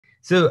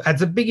So at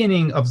the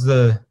beginning of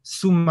the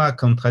Summa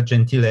Contra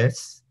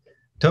Gentiles,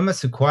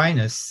 Thomas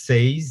Aquinas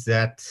says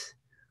that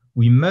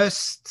we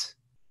must,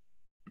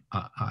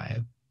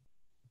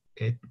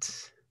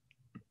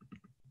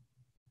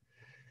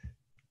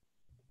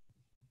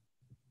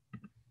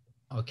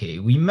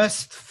 we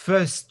must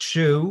first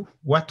show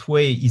what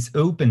way is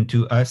open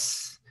to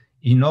us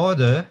in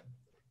order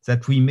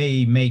that we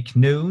may make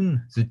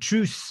known the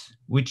truth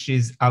which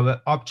is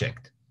our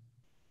object.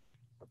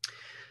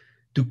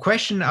 To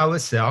question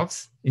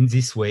ourselves in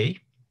this way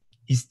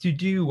is to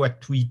do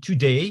what we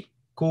today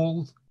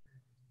call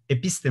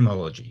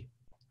epistemology.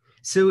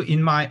 So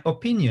in my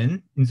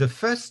opinion, in the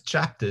first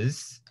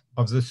chapters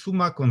of the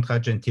Summa Contra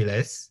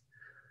Gentiles,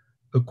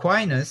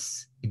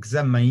 Aquinas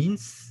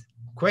examines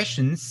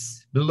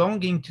questions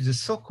belonging to the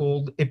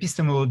so-called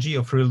epistemology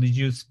of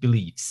religious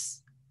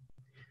beliefs.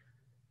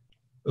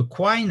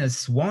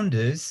 Aquinas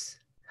wonders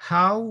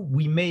how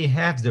we may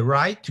have the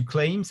right to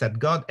claim that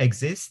God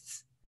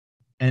exists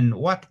and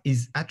what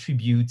his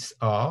attributes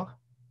are,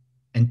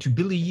 and to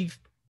believe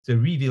the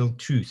revealed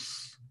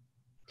truth.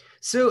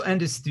 So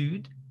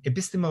understood,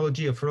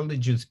 epistemology of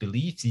religious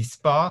beliefs is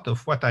part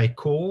of what I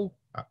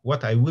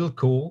will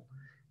call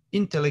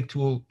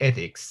intellectual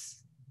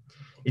ethics.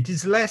 It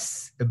is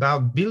less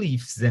about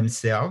beliefs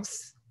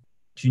themselves,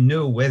 to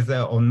know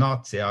whether or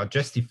not they are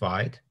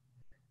justified,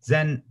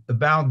 than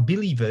about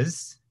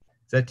believers,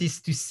 that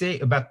is to say,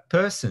 about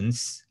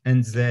persons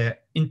and their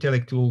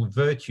intellectual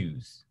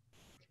virtues.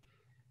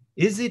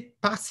 Is it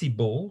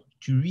possible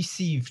to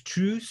receive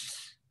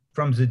truth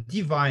from the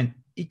divine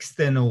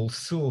external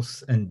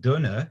source and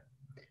donor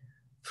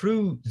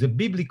through the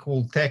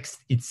biblical text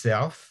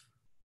itself,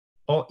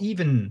 or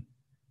even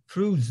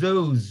through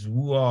those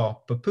who are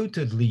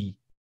purportedly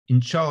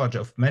in charge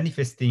of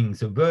manifesting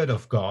the word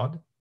of God,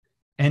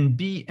 and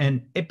be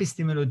an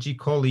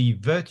epistemologically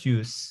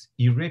virtuous,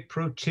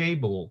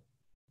 irreproachable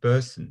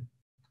person?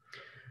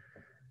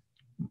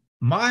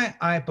 My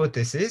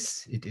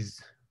hypothesis, it is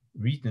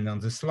written on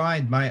the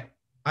slide, my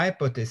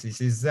hypothesis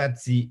is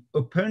that the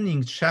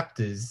opening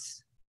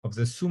chapters of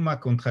the Summa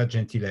Contra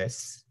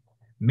Gentiles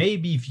may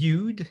be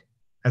viewed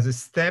as a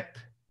step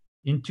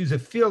into the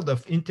field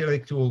of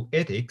intellectual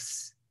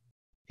ethics,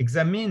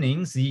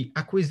 examining the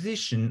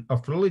acquisition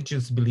of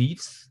religious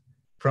beliefs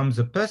from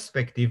the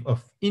perspective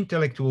of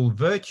intellectual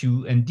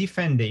virtue and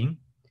defending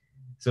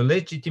the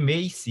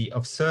legitimacy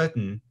of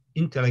certain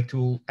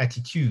intellectual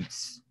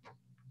attitudes.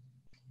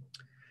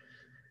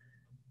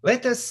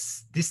 Let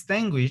us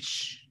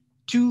distinguish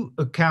two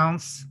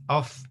accounts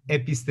of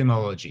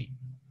epistemology.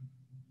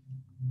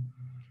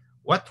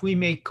 What we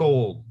may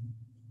call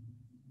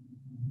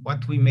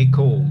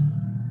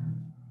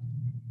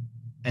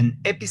an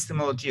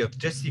epistemology of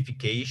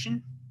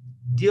justification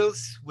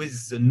deals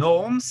with the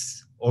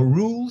norms or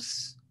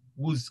rules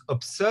whose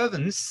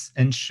observance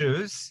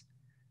ensures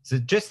the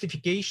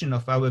justification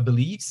of our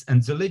beliefs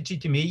and the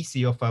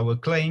legitimacy of our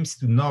claims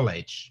to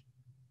knowledge.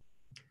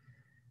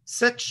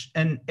 Such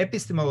an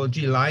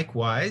epistemology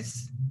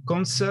likewise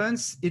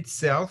concerns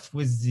itself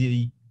with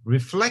the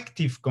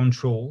reflective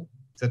control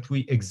that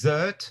we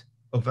exert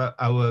over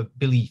our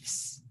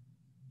beliefs.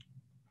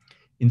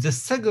 In the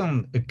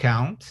second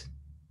account,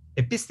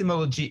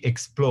 epistemology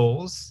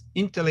explores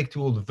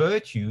intellectual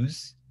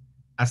virtues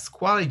as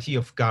quality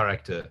of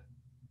character.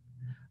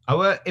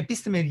 Our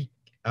epistemic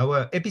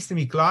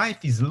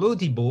life is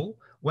laudable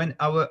when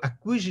our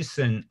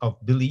acquisition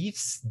of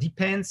beliefs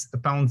depends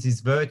upon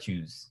these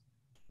virtues.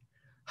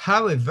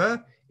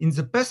 However, in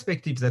the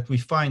perspective that we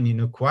find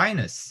in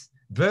Aquinas,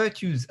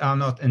 virtues are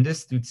not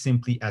understood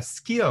simply as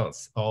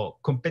skills or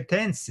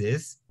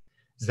competences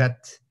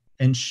that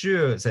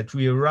ensure that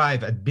we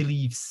arrive at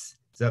beliefs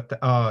that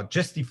are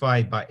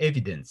justified by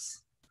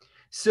evidence.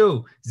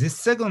 So this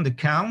second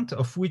account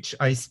of which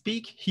I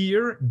speak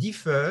here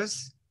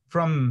differs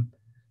from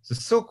the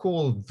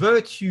so-called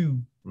virtue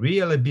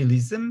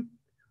reliabilism,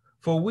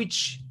 for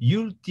which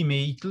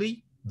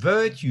ultimately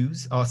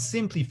virtues are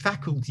simply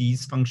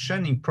faculties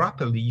functioning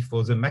properly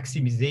for the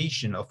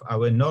maximization of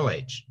our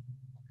knowledge.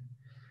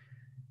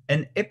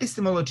 An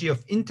epistemology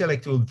of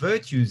intellectual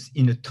virtues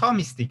in a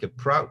Thomistic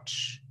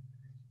approach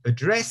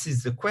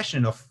addresses the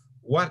question of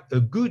what a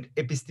good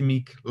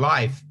epistemic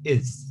life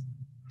is.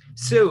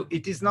 So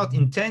it is not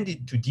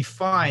intended to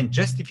define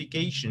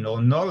justification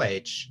or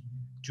knowledge,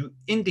 to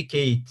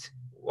indicate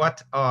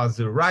what are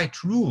the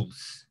right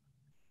rules,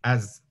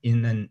 as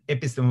in an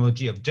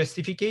epistemology of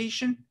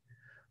justification,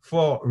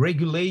 for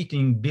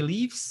regulating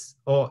beliefs,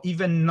 or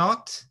even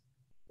not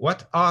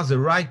what are the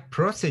right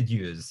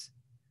procedures,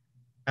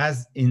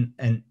 as in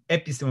an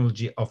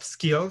epistemology of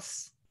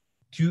skills,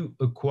 to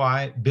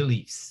acquire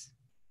beliefs.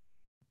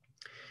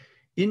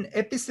 In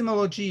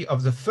epistemology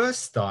of the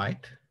first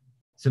type,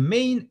 the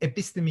main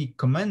epistemic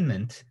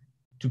commandment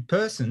to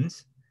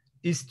persons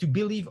is to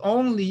believe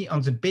only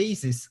on the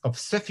basis of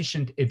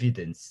sufficient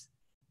evidence.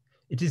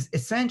 It is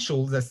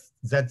essential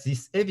that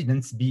this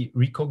evidence be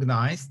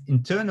recognized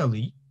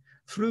internally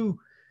through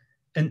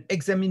an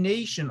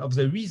examination of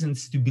the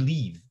reasons to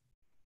believe.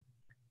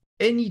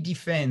 any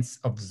defense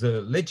of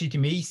the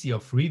legitimacy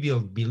of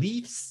revealed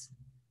beliefs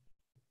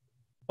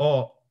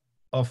or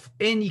of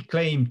any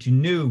claim to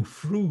know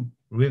through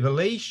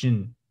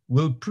revelation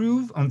will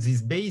prove on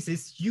this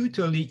basis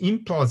utterly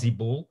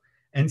implausible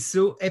and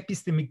so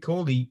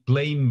epistemically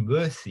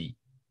blameworthy.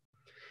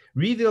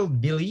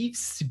 Revealed beliefs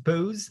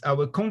suppose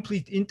our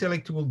complete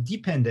intellectual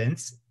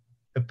dependence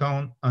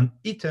upon an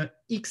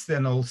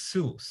external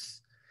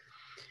source.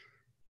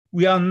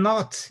 We are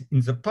not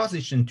in the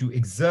position to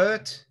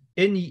exert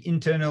any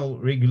internal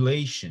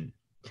regulation.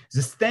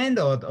 The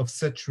standard of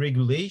such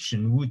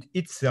regulation would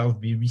itself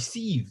be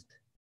received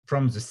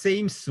from the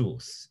same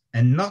source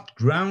and not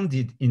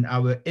grounded in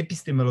our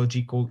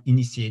epistemological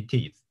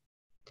initiative.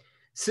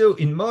 So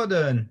in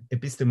modern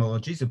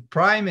epistemology, the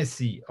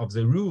primacy of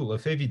the rule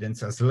of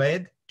evidence has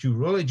led to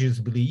religious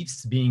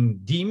beliefs being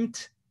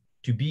deemed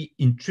to be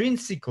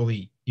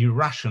intrinsically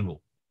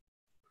irrational.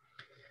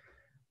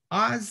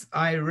 As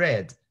I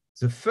read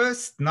the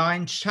first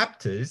 9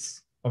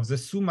 chapters of the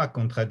Summa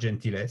Contra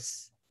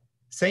Gentiles,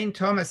 St.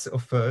 Thomas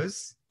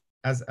offers,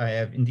 as I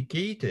have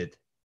indicated,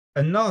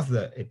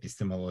 another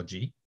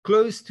epistemology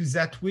close to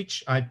that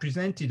which I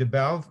presented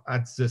above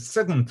at the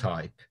second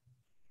type,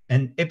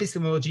 an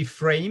epistemology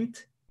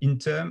framed in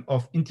terms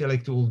of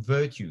intellectual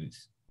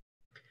virtues.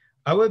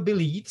 Our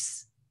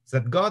beliefs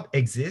that God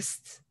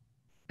exists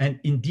and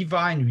in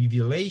divine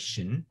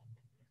revelation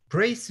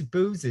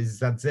presupposes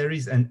that there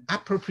is an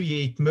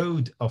appropriate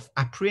mode of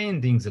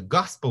apprehending the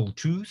gospel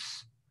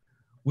truth,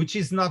 which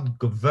is not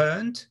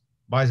governed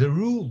by the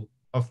rule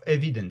of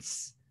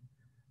evidence,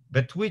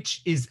 but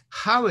which is,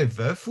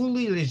 however,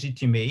 fully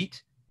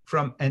legitimate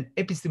from an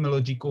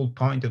epistemological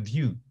point of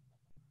view.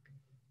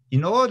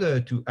 In order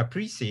to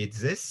appreciate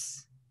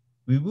this,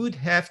 we would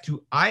have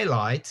to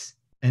highlight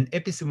an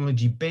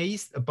epistemology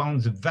based upon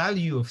the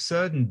value of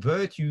certain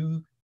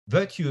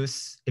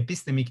virtuous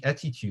epistemic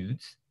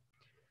attitudes,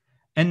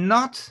 and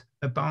not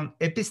upon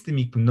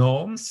epistemic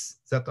norms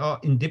that are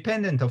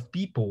independent of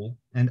people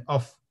and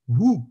of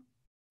who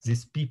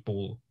these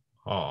people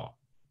are.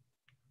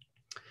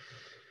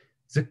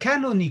 The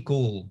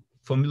canonical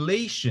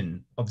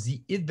formulation of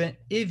the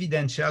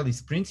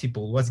evidentialist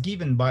principle was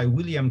given by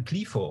William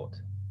Clifford.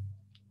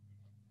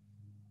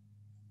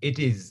 It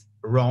is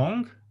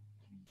wrong,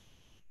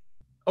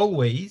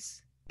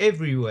 always,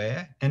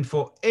 everywhere, and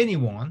for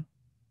anyone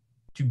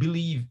to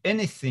believe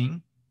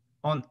anything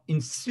on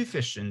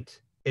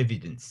insufficient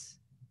evidence.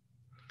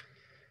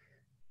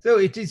 So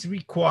it is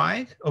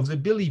required of the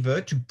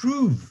believer to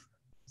prove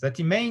that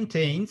he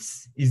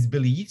maintains his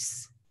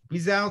beliefs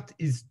without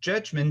his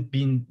judgment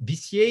being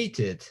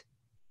vitiated,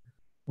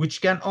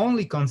 which can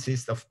only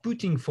consist of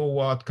putting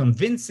forward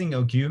convincing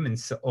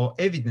arguments or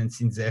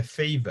evidence in their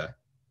favor.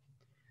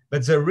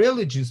 But the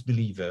religious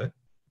believer,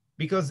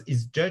 because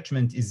his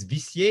judgment is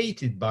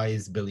vitiated by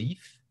his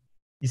belief,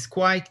 is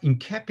quite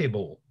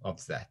incapable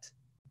of that.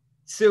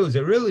 So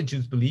the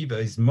religious believer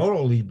is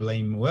morally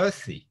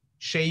blameworthy.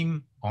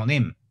 Shame on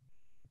him.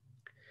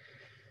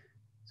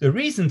 The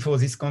reason for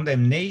this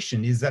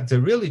condemnation is that the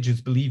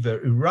religious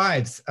believer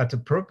arrives at a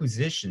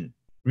proposition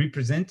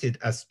represented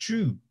as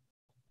true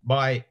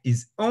by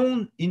his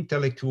own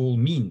intellectual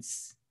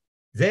means.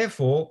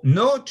 Therefore,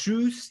 no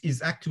truth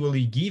is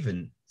actually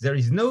given. There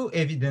is no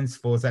evidence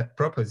for that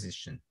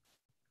proposition.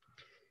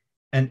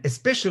 And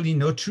especially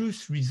no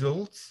truth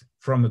results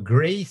from a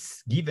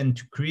grace given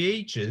to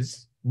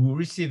creatures who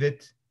receive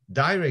it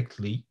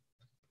directly,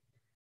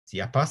 the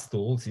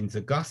apostles in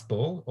the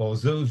gospel, or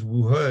those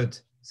who heard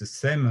the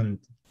Sermon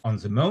on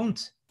the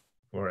Mount,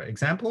 for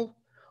example,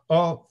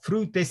 or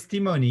through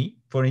testimony,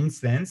 for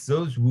instance,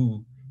 those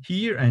who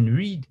hear and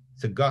read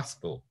the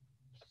gospel.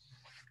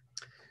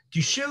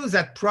 To show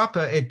that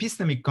proper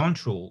epistemic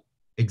control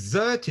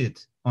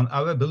exerted on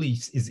our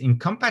beliefs is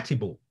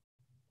incompatible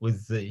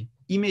with the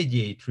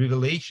immediate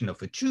revelation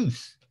of a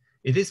truth,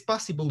 it is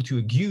possible to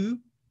argue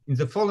in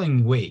the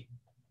following way.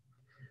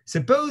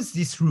 Suppose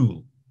this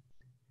rule: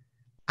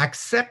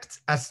 accept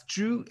as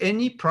true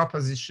any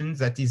proposition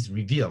that is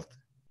revealed.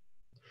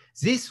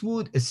 This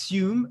would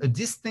assume a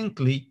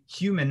distinctly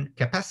human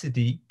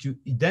capacity to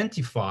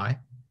identify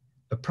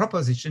a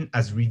proposition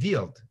as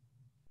revealed,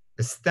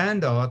 a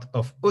standard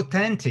of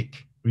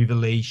authentic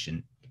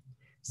revelation.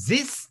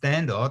 This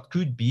standard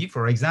could be,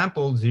 for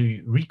example,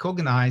 the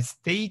recognized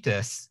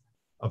status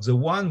of the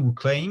one who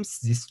claims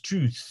this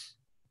truth.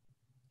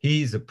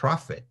 He is a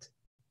prophet.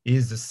 He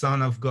is the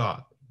Son of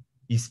God.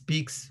 He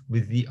speaks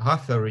with the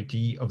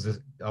authority of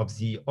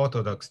the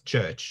Orthodox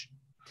Church.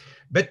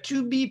 But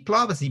to be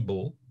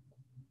plausible,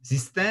 the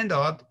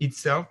standard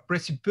itself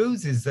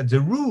presupposes that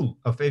the rule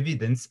of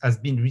evidence has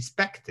been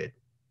respected.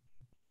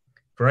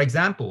 For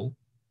example,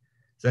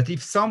 that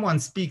if someone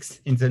speaks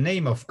in the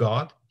name of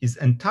God, his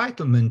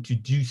entitlement to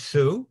do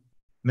so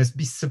must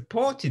be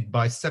supported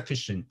by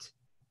sufficient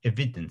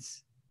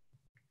evidence.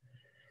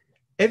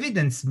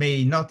 Evidence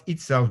may not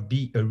itself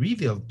be a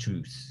revealed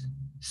truth.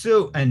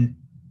 So an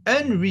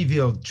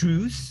unrevealed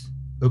truth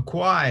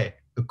acquired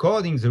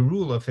according to the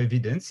rule of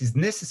evidence is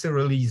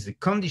necessarily the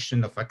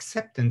condition of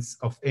acceptance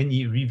of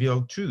any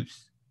revealed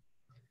truth.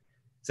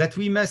 that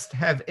we must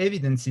have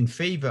evidence in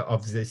favor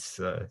of this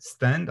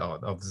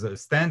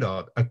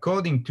standard,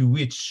 according to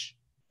which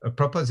a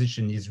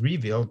proposition is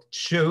revealed,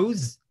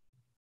 shows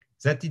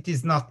that it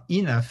is not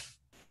enough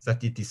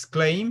that it is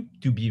claimed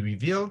to be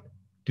revealed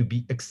to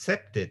be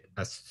accepted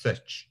as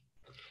such.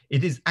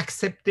 It is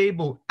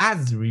acceptable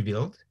as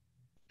revealed,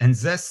 and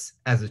thus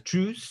as a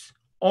truth,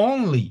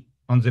 only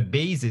on the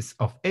basis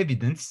of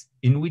evidence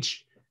in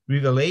which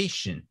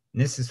revelation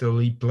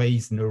necessarily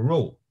plays no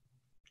role.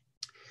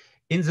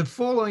 In the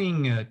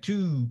following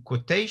two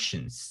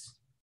quotations,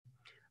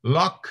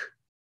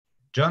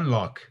 John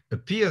Locke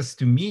appears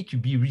to me to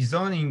be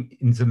reasoning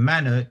in the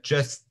manner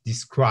just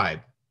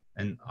described,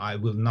 and I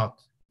will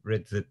not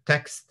read the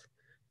text.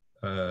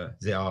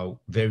 They are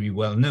very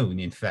well known,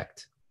 in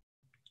fact.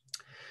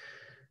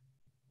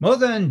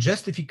 Modern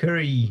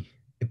justificatory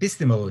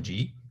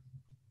epistemology,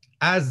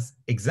 as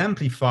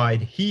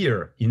exemplified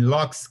here in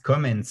Locke's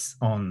comments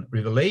on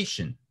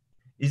revelation,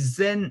 is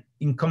then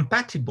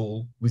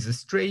incompatible with the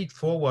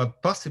straightforward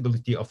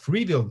possibility of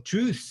revealed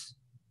truth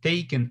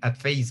taken at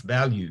face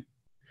value.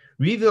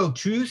 Revealed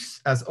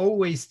truth has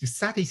always to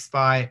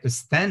satisfy a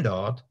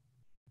standard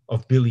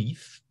of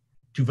belief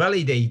to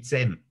validate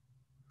them.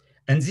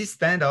 And this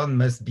standard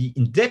must be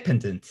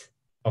independent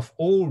of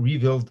all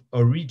revealed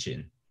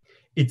origin.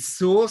 Its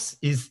source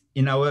is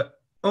in our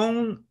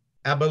own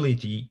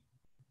ability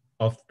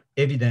of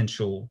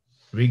evidential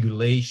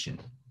regulation.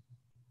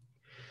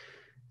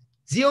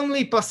 The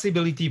only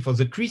possibility for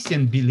the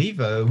Christian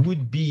believer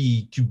would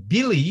be to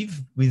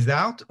believe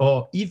without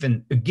or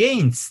even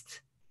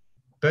against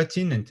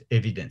pertinent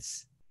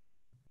evidence.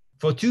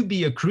 For to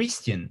be a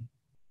Christian,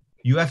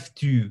 you have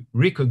to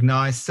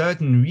recognize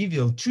certain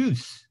revealed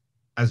truths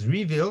as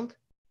revealed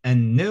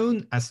and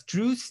known as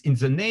truths in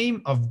the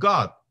name of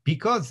God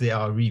because they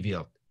are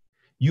revealed.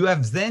 You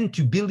have then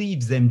to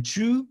believe them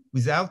true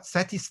without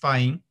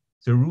satisfying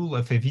the rule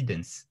of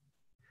evidence.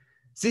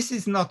 This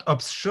is not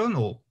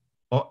optional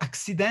or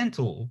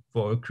accidental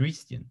for a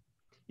Christian.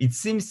 It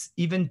seems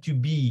even to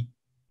be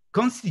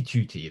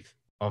constitutive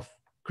of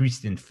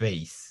Christian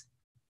faith.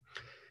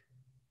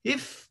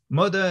 If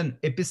modern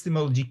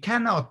epistemology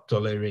cannot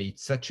tolerate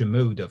such a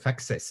mode of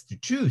access to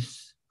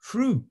truth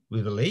through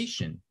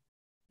revelation,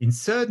 in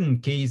certain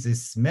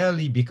cases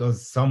merely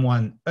because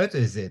someone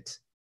utters it,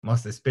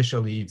 most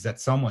especially if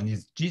that someone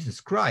is Jesus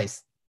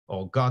Christ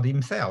or God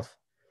himself,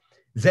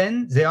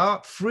 then there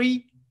are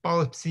three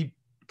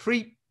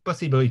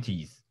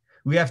possibilities.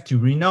 We have to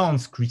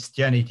renounce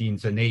Christianity in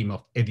the name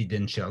of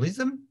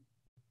evidentialism.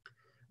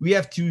 We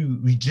have to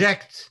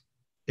reject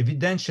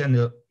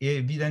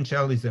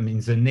evidentialism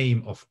in the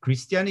name of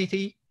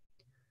Christianity.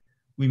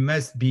 We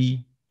must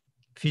be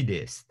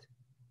fideist.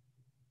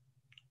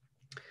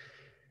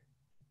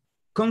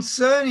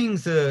 Concerning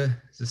the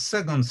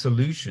second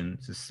solution,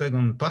 the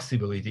second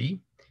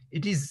possibility,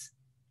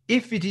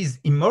 if it is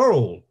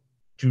immoral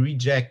to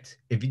reject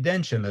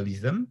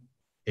evidentialism,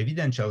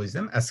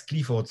 as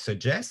Clifford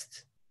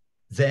suggests,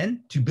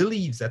 then to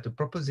believe that a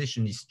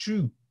proposition is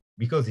true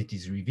because it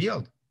is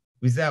revealed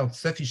without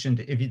sufficient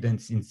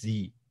evidence in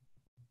the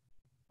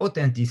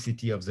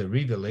authenticity of the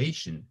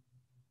revelation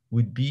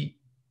would be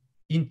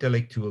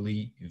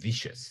intellectually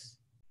vicious.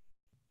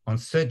 On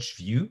such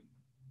view,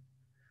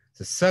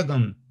 the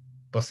second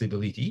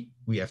possibility,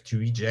 we have to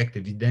reject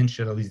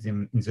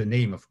evidentialism in the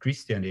name of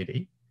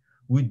Christianity,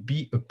 would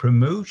be a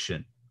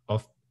promotion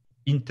of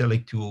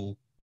intellectual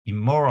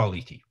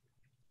immorality.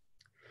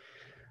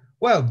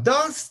 Well,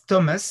 does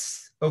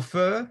Thomas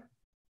offer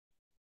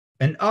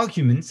an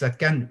argument that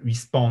can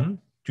respond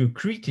to a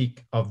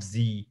critique of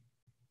the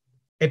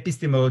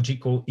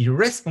epistemological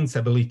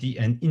irresponsibility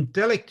and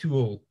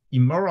intellectual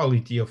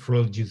immorality of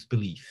religious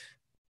belief?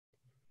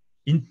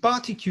 In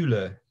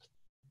particular,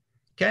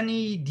 can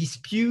he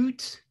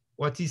dispute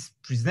what is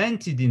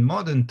presented in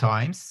modern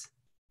times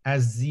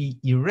as the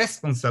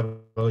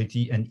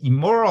irresponsibility and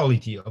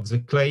immorality of the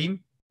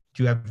claim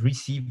to have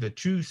received the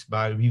truth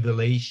by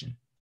revelation?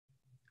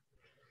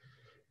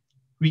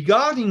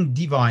 Regarding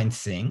divine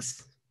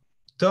things,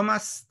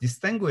 Thomas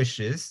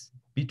distinguishes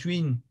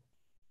between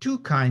two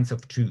kinds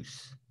of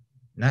truth.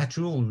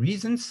 Natural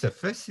reason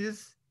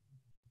suffices.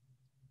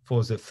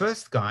 For the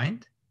first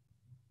kind,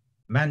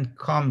 man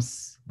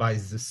comes by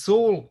the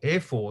sole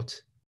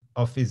effort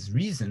of his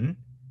reason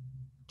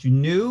to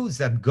know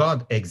that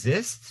God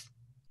exists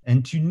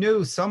and to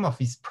know some of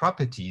his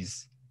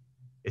properties: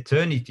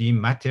 eternity,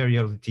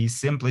 materiality,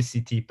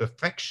 simplicity,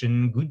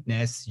 perfection,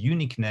 goodness,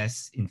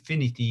 uniqueness,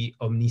 infinity,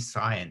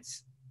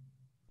 omniscience.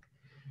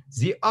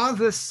 The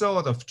other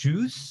sort of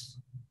truth,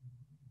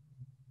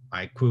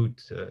 I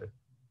quote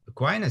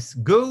Aquinas,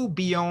 go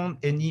beyond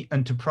any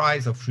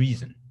enterprise of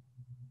reason.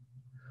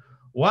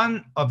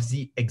 One of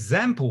the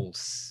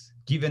examples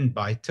given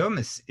by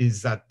Thomas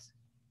is that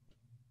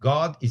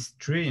God is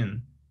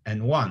triune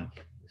and one,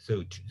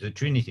 so the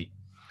Trinity.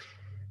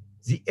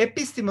 The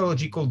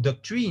epistemological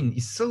doctrine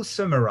is so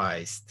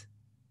summarized,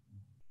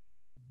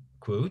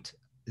 quote,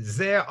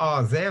 there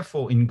are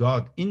therefore in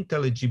God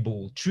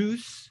intelligible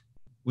truths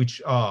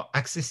which are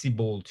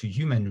accessible to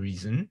human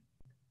reason,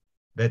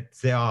 but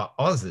there are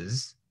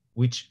others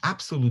which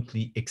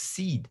absolutely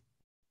exceed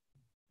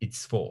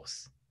its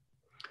force.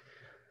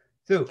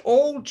 So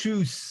all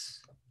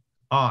truths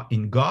are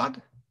in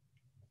God.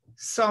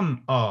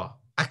 Some are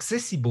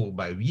accessible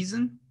by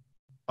reason,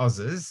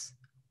 others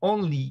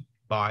only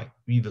by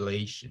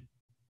revelation.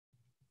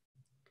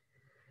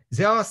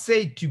 There are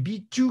said to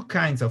be two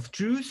kinds of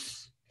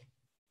truths,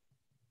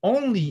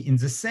 only in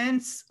the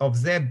sense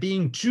of there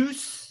being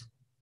truths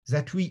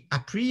that we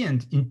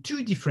apprehend in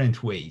two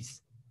different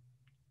ways.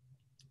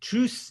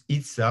 Truth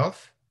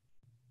itself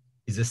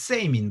is the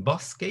same in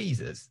both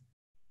cases.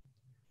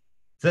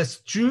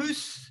 Thus,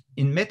 truth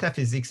in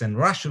metaphysics and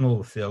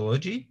rational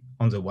theology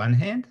on the one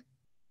hand,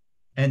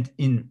 and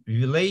in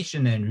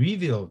revelation and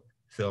revealed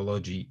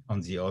theology on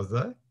the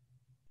other,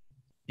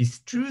 is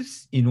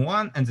truth in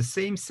one and the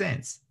same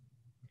sense.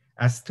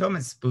 As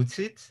Thomas puts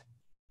it,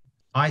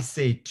 I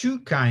say two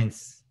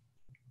kinds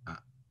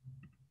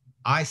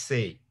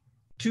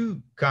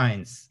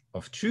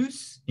of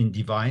truth in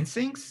divine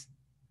things,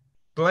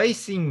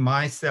 placing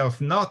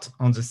myself not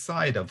on the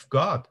side of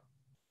God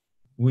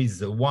with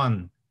the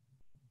one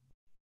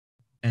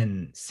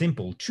and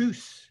simple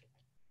truth,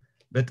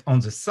 but on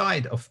the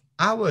side of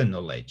our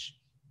knowledge,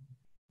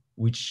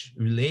 which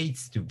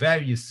relates to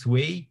various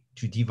ways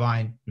to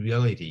divine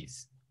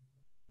realities.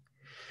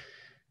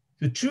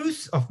 The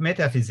truth of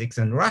metaphysics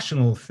and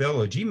rational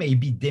theology may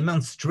be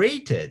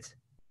demonstrated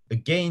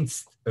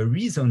against a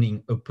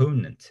reasoning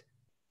opponent.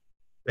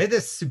 Let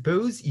us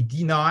suppose he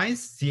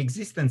denies the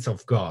existence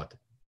of God,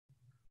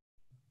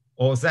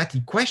 or that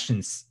he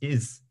questions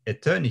his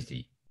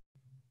eternity.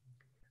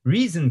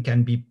 Reason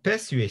can be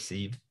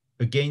persuasive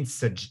against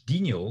such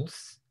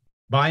denials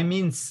by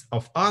means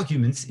of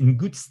arguments in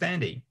good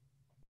standing.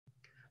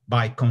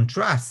 By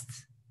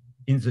contrast,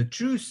 in the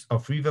truth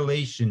of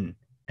revelation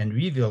and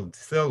revealed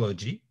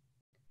theology,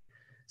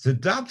 the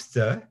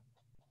doubter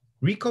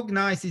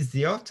recognizes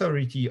the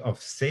authority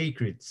of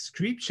sacred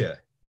scripture,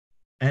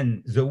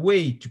 and the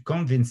way to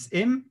convince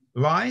him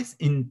lies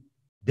in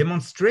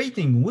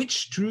demonstrating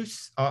which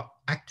truths are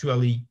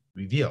actually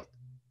revealed.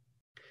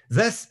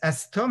 Thus,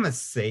 as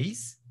Thomas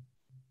says,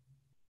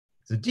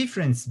 the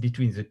difference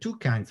between the two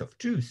kinds of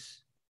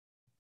truth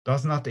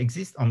does not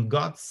exist on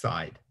God's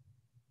side.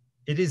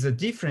 It is a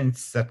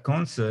difference that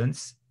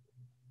concerns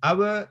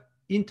our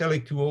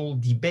intellectual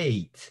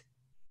debate.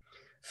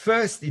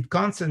 First, it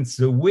concerns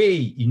the way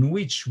in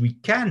which we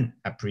can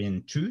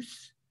apprehend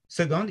truth.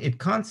 Second, it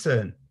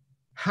concerns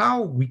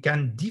how we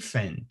can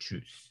defend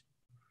truth.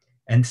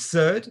 And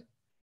third,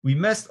 we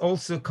must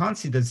also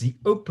consider the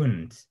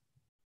opponent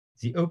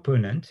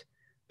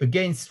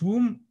against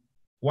whom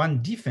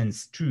one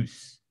defends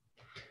truth.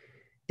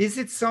 Is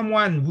it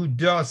someone who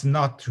does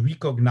not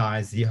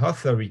recognize the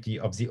authority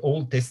of the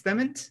Old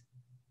Testament,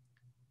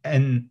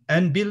 an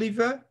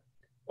unbeliever,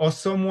 or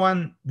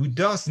someone who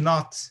does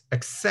not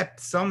accept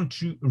some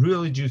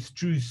religious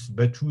truths,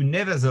 but who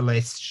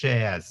nevertheless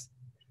shares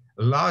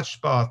a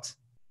large part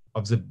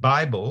of the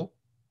Bible,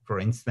 for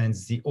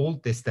instance, the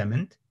Old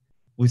Testament,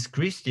 with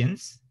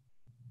Christians,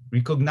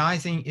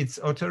 recognizing its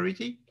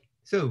authority?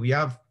 So we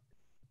have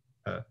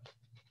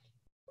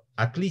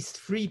at least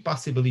three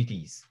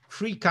possibilities,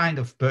 three kinds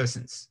of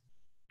persons.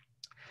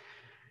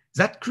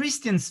 That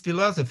Christian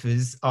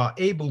philosophers are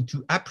able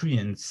to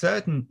apprehend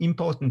certain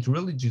important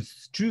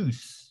religious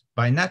truths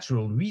by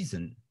natural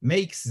reason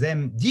makes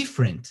them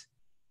different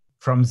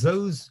from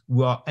those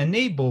who are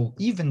unable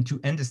even to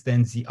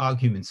understand the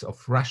arguments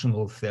of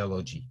rational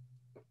theology.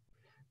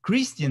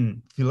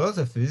 Christian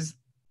philosophers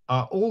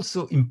are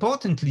also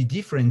importantly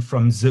different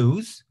from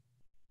those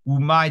who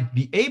might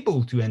be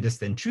able to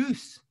understand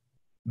truth,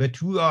 but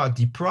who are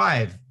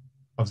deprived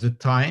of the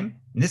time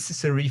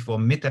necessary for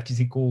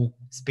metaphysical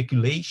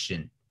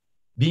speculation,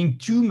 being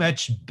too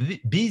much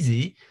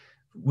busy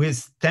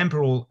with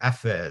temporal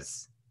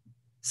affairs.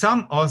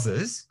 Some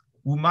others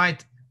who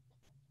might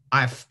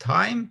have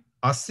time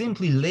are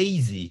simply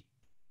lazy,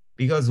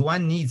 because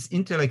one needs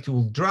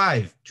intellectual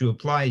drive to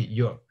apply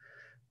your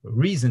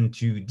reason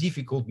to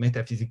difficult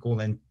metaphysical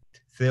and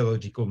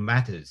theological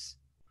matters.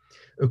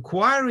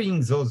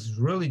 Acquiring those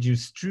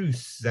religious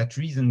truths that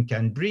reason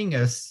can bring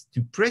us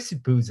to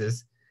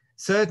presuppose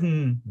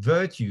certain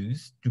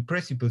virtues,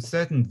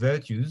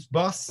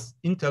 both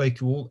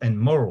intellectual and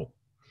moral.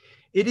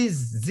 It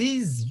is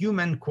these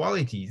human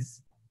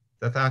qualities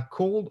that are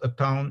called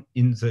upon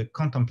in the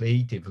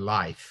contemplative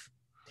life.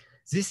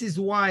 This is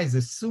why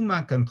the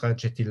Summa Contra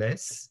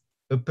Gentiles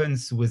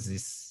opens with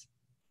this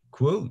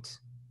quote,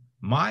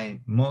 "My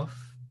mouth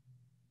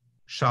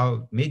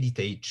shall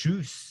meditate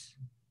truth,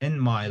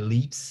 and my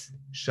lips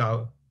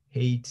shall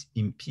hate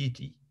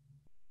impiety."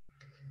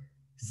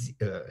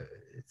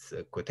 It's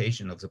a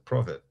quotation of the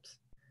Proverbs.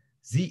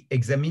 The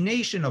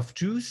examination of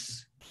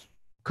truth,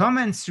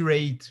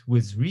 commensurate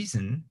with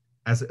reason,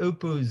 as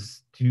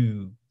opposed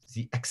to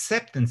the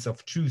acceptance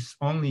of truth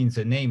only in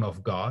the name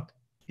of God,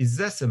 is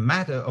thus a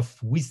matter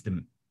of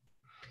wisdom.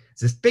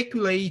 The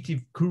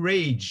speculative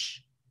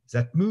courage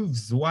that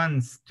moves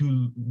one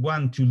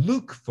to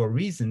look for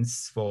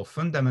reasons for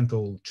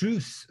fundamental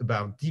truths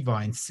about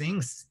divine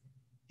things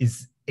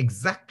is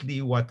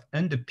exactly what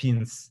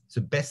underpins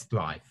the best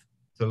life,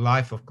 the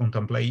life of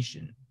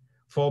contemplation,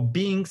 for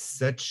beings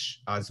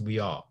such as we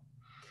are.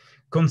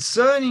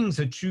 Concerning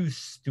the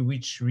truths to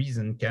which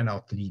reason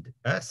cannot lead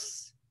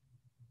us,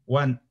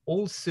 one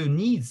also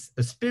needs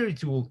a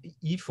spiritual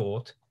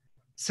effort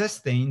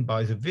sustained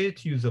by the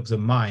virtues of the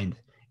mind.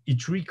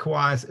 It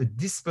requires a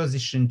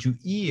disposition to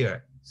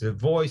hear the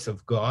voice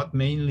of God,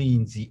 mainly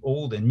in the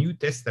Old and New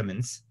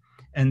Testaments,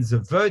 and the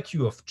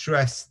virtue of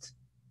trust,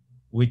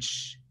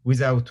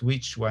 without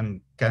which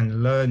one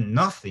can learn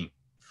nothing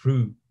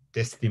through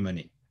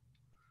testimony.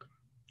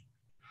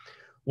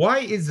 Why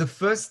is the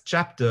first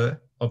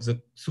chapter of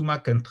the Summa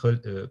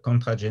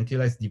Contra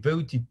Gentiles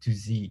devoted to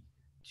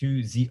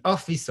the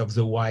office of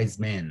the wise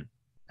man,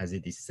 as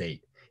it is said?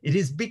 It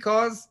is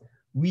because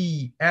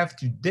we have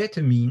to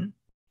determine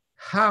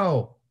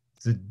how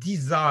the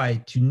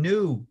desire to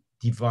know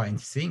divine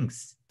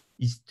things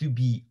is to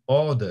be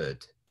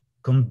ordered,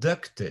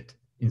 conducted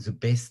in the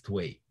best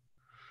way.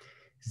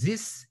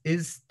 This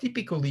is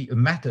typically a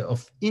matter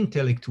of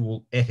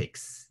intellectual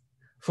ethics.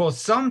 For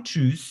some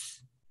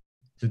truths,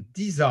 the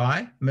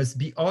desire must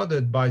be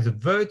ordered by the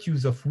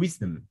virtues of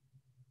wisdom,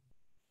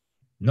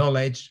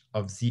 knowledge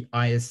of the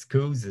highest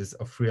causes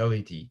of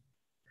reality,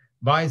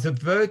 by the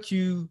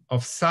virtue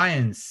of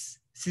science,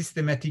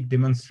 systematic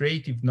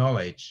demonstrative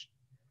knowledge,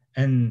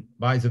 and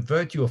by the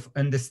virtue of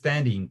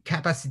understanding,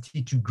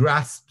 capacity to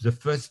grasp the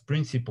first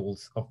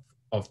principles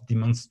of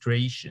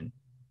demonstration.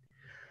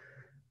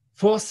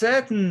 For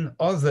certain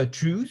other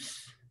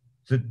truths,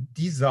 the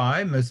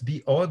desire must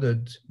be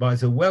ordered by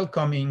the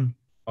welcoming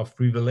of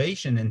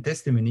revelation and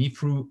testimony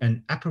through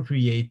an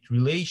appropriate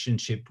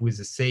relationship with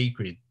the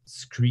sacred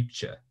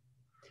scripture.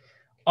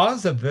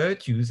 Other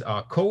virtues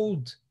are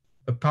called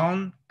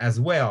upon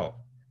as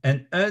well,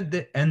 an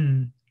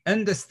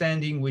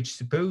understanding which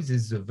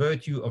supposes the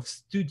virtue of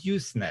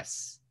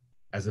studiousness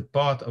as a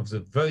part of the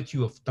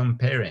virtue of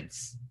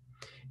temperance.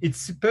 It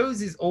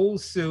supposes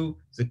also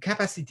the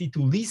capacity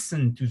to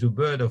listen to the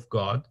word of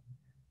God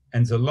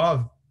and the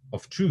love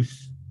of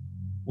truth,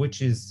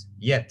 which is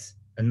yet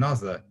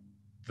another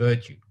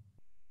virtue.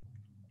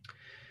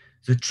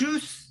 The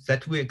truths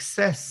that we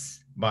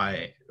access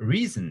by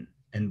reason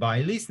and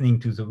by listening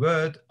to the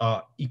word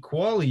are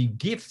equally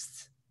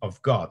gifts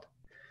of God.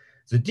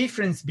 The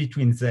difference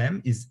between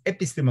them is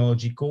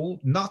epistemological,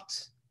 not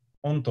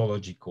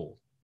ontological.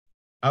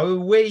 Our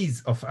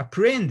ways of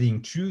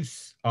apprehending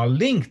truth are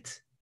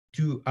linked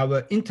to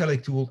our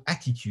intellectual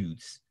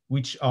attitudes,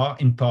 which are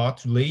in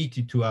part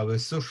related to our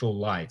social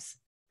lives.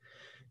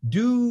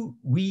 Do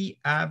we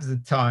have the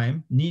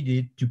time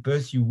needed to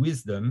pursue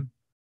wisdom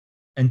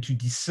and to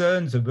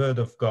discern the word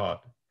of God?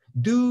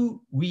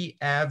 Do we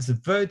have the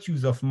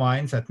virtues of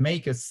mind that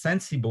make us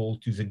sensible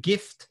to the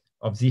gift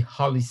of the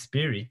Holy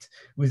Spirit,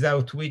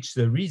 without which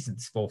the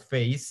reasons for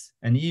faith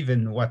and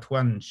even what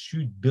one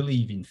should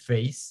believe in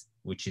faith,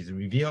 which is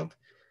revealed,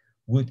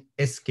 would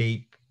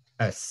escape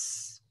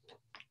us?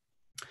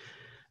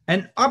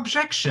 An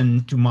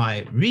objection to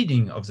my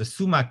reading of the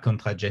Summa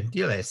Contra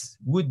Gentiles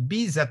would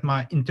be that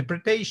my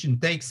interpretation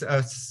takes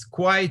us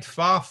quite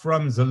far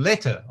from the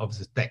letter of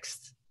the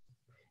text.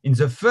 In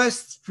the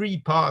first three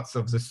parts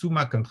of the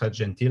Summa Contra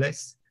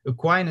Gentiles,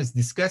 Aquinas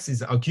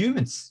discusses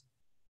arguments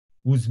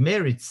whose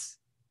merits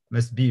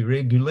must be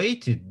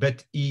regulated,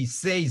 but he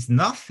says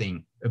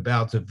nothing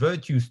about the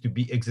virtues to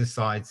be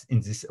exercised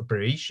in this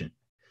operation.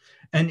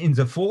 And in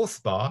the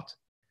fourth part,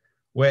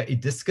 where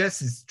it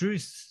discusses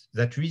truths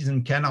that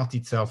reason cannot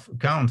itself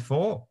account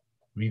for,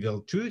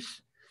 revealed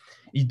truth,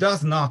 it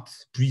does not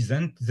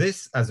present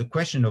this as a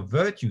question of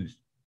virtues.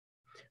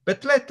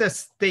 But let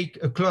us take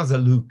a closer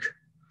look.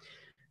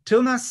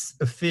 Thomas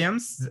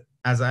affirms,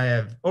 as I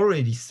have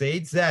already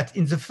said, that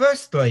in the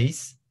first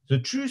place, the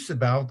truths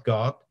about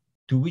God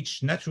to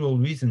which natural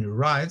reason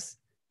arrives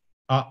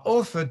are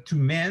offered to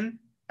men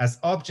as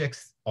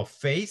objects of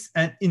faith,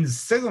 and in the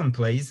second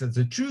place, that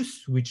the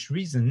truths which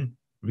reason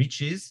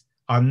reaches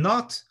are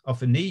not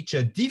of a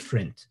nature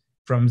different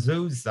from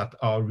those that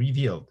are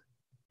revealed.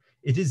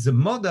 It is the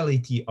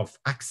modality of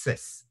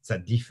access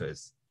that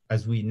differs,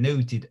 as we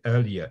noted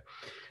earlier.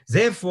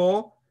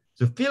 Therefore,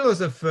 the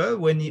philosopher,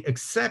 when he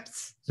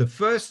accepts the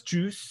first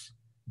truth,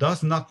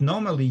 does not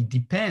normally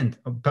depend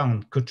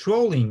upon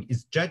controlling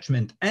his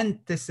judgment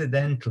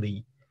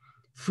antecedently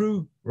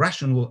through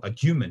rational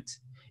argument.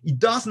 He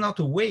does not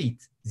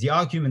await the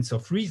arguments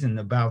of reason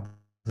about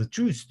the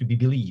truth to be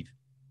believed.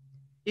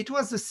 It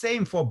was the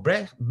same for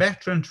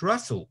Bertrand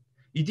Russell.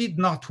 He did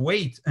not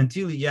wait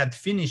until he had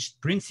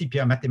finished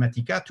Principia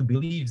Mathematica to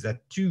believe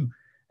that 2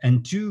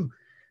 and 2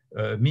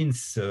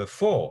 means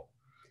 4.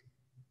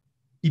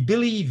 He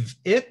believed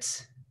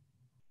it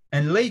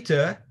and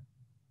later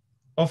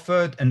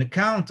offered an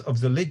account of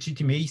the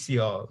legitimacy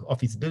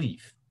of his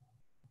belief.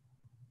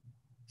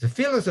 The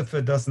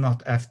philosopher does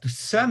not have to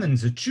summon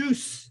the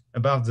truth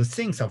about the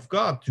things of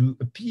God to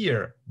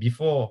appear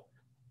before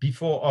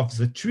of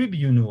the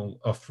tribunal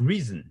of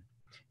reason.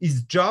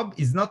 His job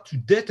is not to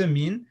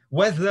determine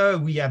whether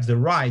we have the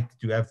right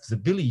to have the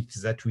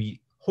beliefs that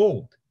we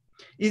hold.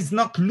 He's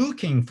not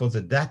looking for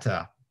the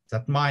data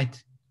that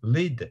might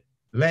lead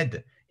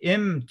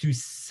him to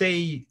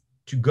say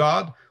to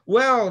God,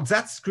 well,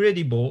 that's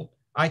credible.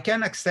 I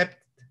can accept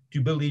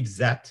to believe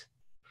that.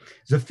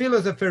 The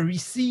philosopher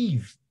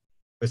receives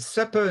a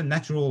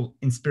supernatural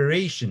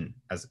inspiration,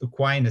 as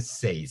Aquinas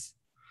says.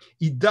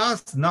 He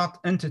does not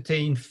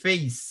entertain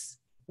faith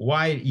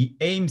while he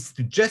aims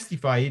to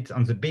justify it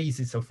on the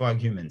basis of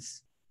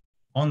arguments.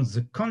 On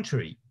the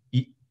contrary,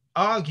 he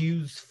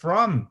argues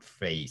from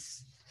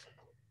faith.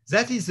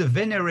 That is a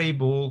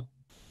venerable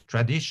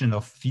tradition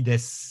of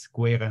fides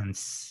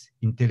quaerens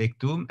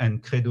intellectum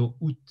and credo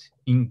ut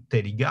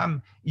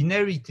intelligam,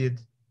 inherited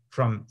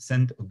from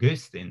St.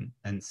 Augustine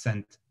and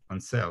St.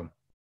 Anselm.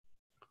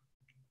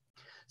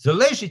 The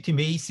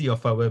legitimacy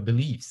of our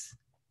beliefs,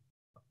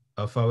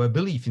 of our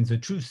belief in the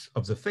truth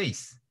of the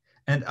faith,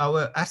 and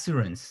our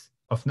assurance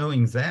of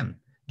knowing them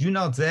do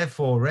not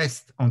therefore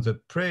rest on the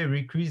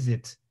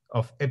prerequisite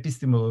of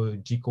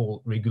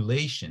epistemological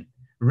regulation.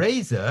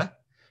 Rather,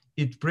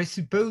 it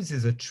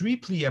presupposes a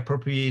triply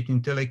appropriate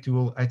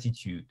intellectual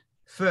attitude.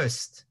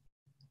 First,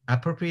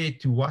 appropriate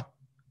to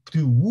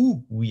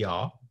who we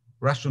are,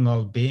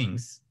 rational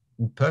beings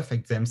who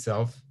perfect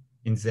themselves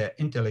in their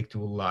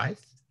intellectual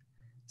life.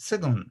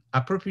 Second,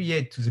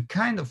 appropriate to the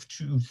kind of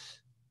truth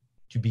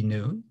to be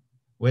known,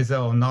 whether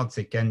or not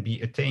they can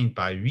be attained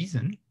by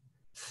reason.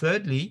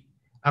 Thirdly,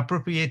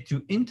 appropriate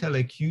to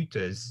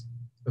interlocutors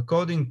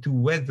according to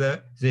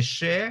whether they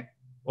share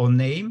or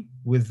name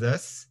with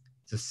us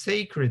the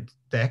sacred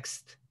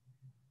text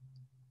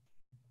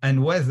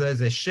and whether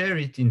they share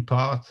it in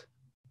part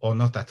or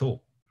not at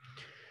all.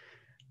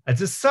 At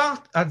the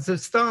start of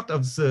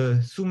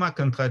the Summa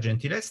Contra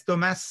Gentiles,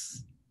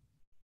 Thomas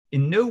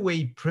in no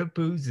way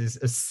proposes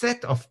a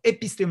set of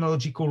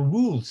epistemological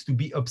rules to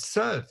be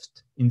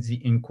observed in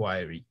the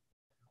inquiry.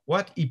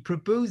 What he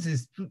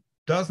proposes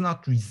does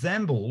not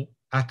resemble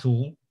at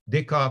all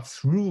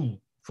Descartes'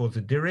 rule for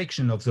the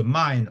direction of the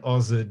mind or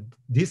the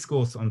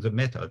discourse on the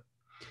method.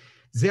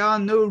 There are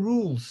no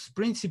rules,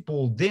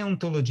 principal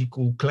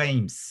deontological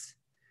claims,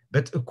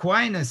 but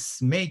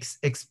Aquinas makes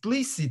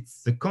explicit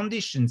the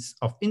conditions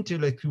of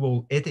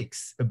intellectual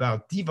ethics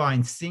about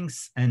divine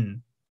things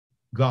and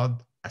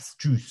God as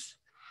truth.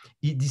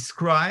 He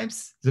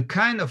describes the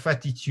kind of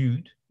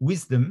attitude,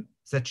 wisdom,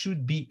 that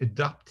should be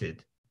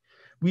adopted.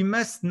 We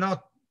must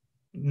not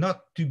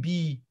to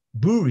be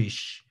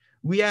boorish.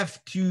 We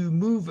have to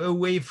move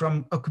away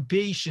from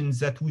occupations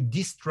that would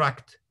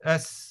distract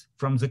us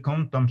from the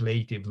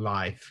contemplative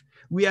life.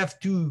 We have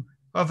to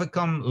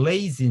overcome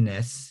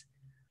laziness,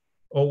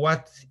 or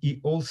what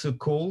he also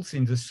calls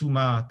in the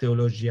Summa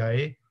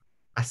Theologiae,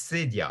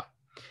 acedia.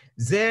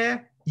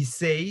 There he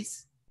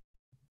says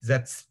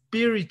that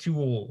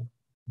spiritual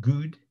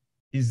good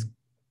is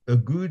a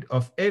good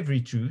of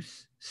every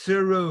truth.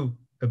 Sorrow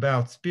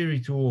about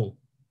spiritual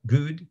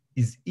good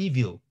is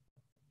evil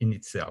in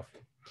itself.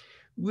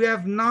 We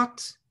have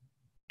not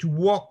to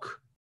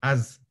walk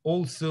as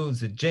also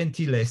the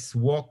Gentiles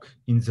walk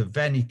in the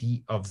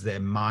vanity of their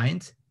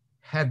mind,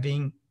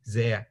 having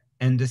their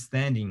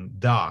understanding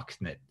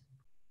darkened,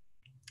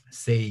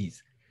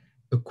 says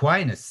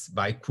Aquinas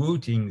by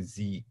quoting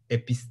the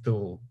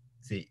epistle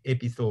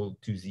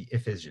to the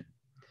Ephesians.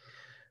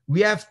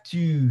 We have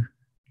to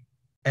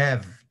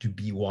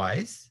be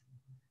wise,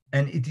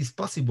 and it is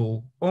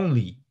possible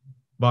only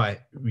by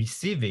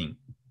receiving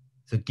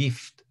the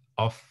gift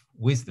of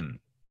wisdom.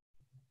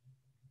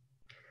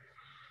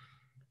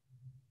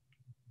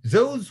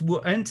 Those who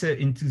enter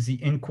into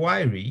the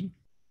inquiry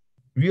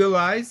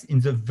realize in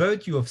the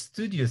virtue of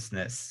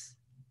studiousness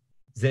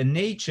their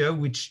nature,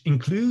 which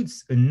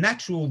includes a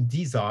natural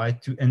desire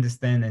to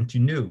understand and to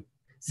know.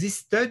 This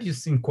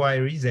studious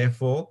inquiry,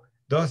 therefore,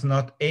 does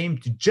not aim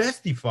to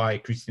justify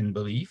Christian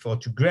belief or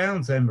to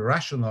ground them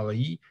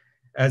rationally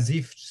as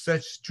if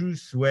such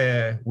truths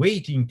were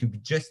waiting to be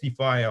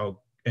justified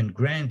and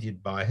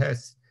granted by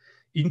us.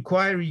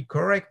 Inquiry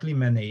correctly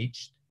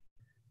managed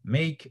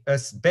make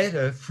us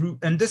better through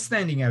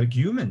understanding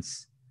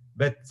arguments,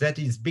 but that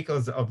is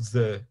because of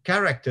the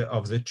character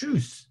of the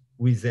truth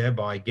we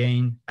thereby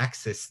gain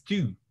access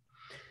to.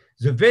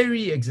 The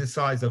very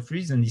exercise of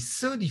reason is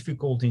so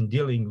difficult in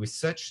dealing with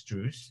such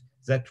truths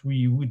that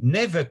we would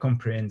never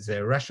comprehend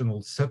their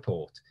rational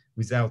support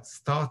without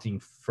starting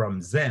from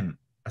them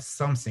as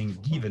something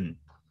given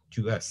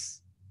to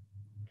us.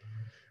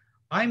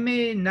 I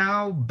may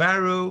now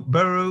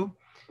borrow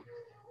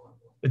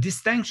a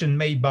distinction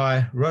made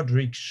by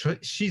Roderick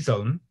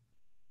Chisholm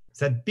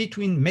that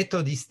between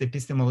Methodist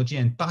epistemology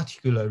and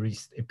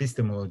particularist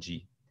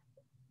epistemology,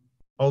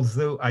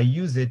 although I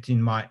use it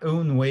in my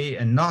own way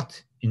and not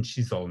in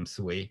Chisholm's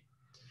way.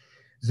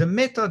 The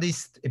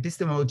Methodist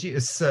epistemology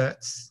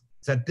asserts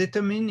that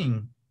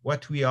determining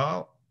what we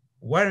are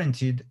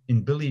warranted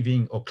in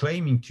believing or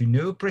claiming to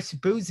know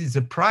presupposes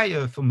a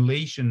prior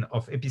formulation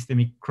of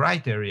epistemic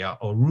criteria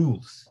or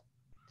rules.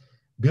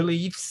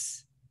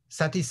 Beliefs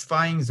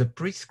satisfying the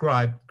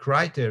prescribed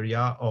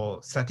criteria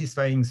or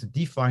satisfying the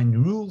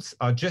defined rules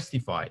are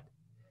justified.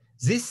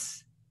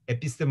 This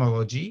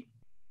epistemology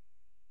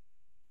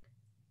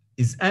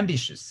is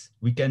ambitious.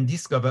 We can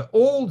discover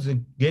all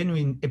the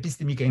genuine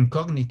epistemic and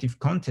cognitive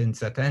contents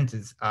that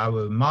enters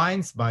our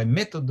minds by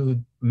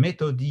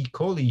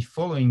methodically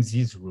following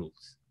these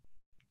rules.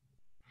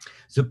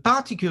 The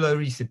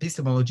particularist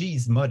epistemology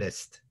is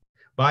modest.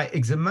 By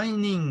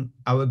examining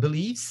our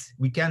beliefs,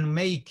 we can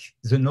make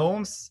the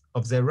norms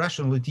of their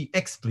rationality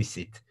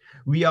explicit.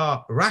 We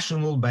are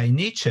rational by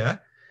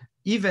nature,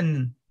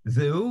 even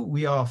though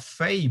we are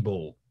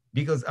fallible,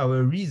 because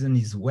our reason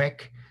is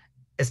weak,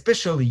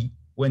 especially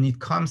when it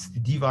comes to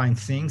divine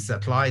things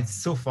that lie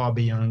so far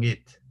beyond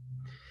it.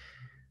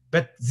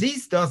 But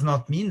this does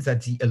not mean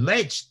that the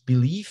alleged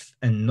belief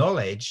and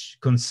knowledge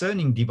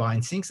concerning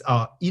divine things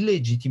are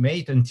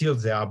illegitimate until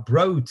they are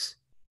brought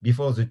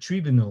before the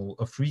tribunal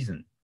of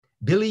reason.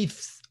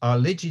 Beliefs are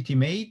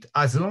legitimate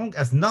as long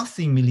as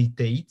nothing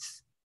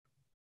militates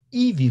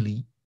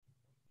evilly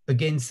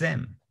against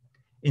them.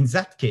 In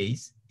that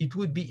case, it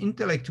would be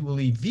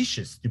intellectually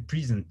vicious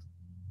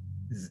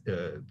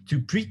to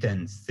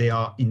pretend they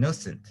are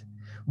innocent.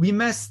 We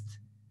must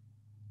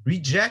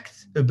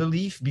reject a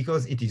belief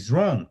because it is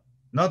wrong,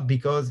 not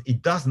because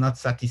it does not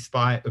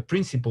satisfy a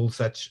principle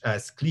such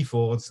as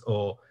Clifford's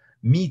or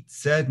meet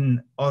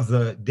certain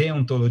other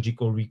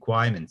deontological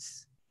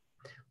requirements.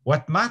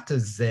 What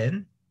matters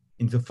then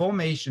in the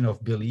formation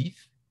of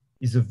belief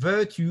is a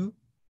virtue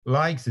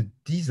like the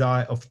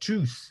desire of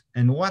truth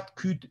and what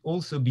could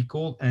also be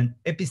called an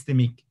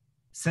epistemic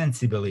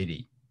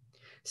sensibility.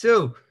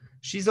 So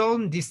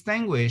Chisholm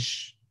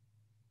distinguishes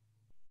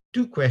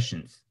two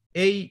questions,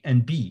 A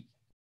and B.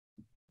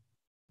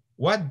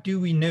 What do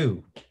we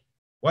know?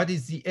 What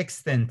is the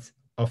extent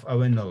of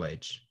our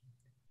knowledge?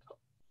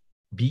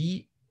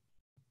 B,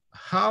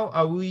 how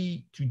are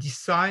we to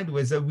decide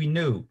whether we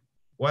know?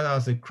 What are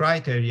the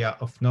criteria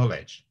of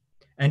knowledge?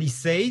 And he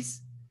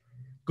says,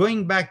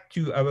 going back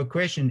to our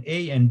question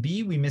A and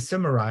B, we may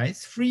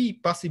summarize three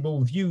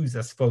possible views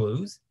as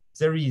follows.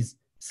 There is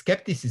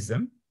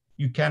skepticism.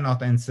 You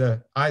cannot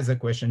answer either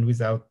question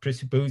without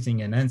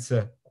presupposing an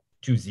answer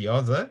to the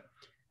other,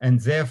 and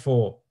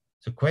therefore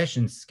the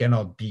questions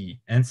cannot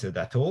be answered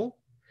at all.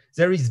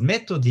 There is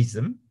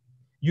methodism.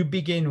 You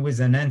begin with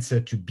an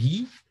answer to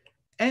B,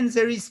 and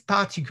there is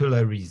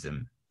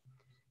particularism.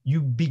 You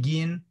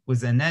begin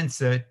with an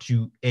answer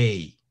to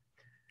A.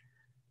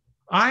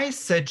 I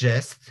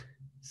suggest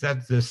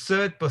that the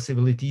third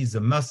possibility is the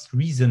most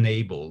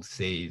reasonable,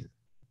 says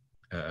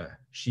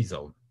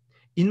Chisholm.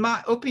 In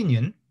my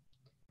opinion,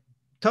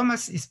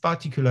 Thomas is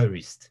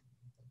particularist.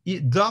 He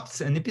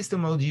adopts an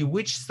epistemology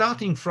which,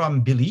 starting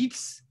from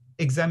beliefs,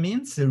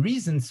 examines the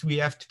reasons we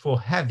have for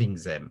having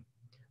them,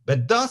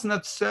 but does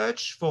not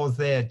search for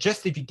their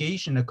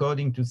justification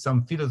according to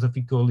some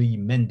philosophically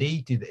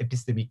mandated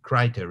epistemic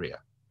criteria.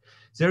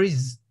 There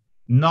is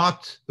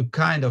not a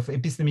kind of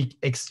epistemic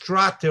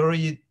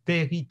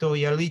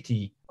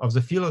extraterritoriality of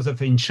the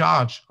philosopher in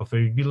charge of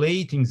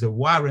regulating the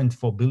warrant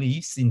for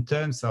beliefs in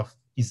terms of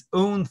his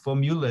own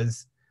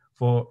formulas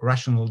for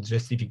rational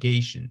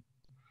justification.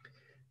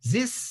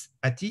 This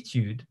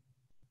attitude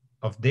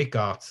of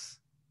Descartes,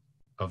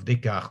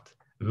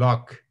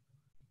 Locke,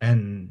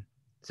 and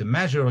the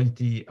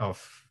majority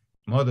of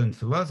modern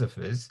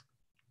philosophers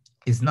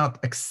is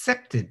not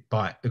accepted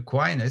by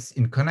Aquinas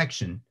in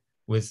connection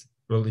with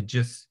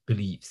religious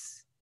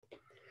beliefs.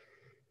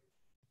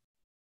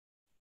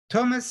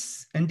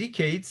 Thomas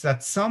indicates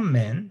that some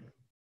men,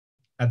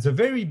 at the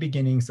very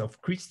beginnings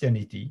of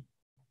Christianity,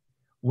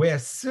 were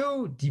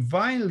so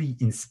divinely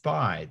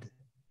inspired,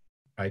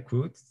 I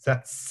quote,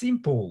 that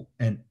simple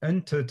and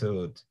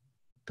untutored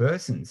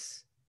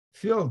persons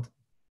filled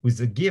with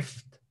the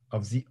gift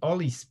of the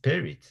Holy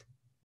Spirit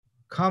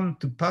come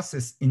to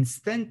possess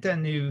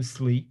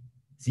instantaneously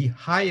the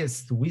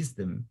highest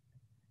wisdom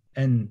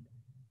and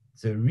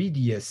the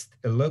readiest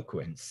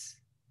eloquence.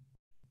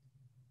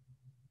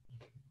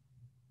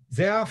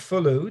 They are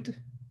followed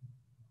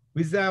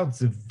without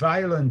the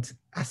violent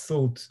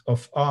assault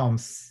of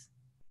arms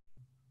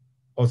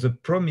or the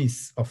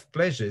promise of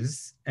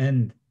pleasures,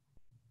 and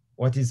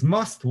what is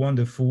most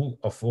wonderful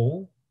of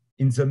all,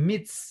 in the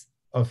midst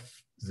of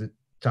the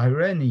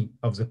tyranny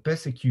of the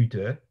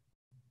persecutor,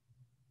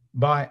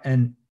 by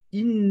an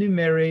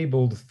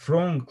innumerable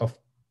throng of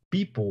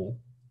people,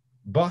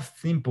 both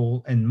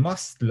simple and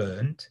most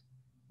learned,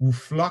 who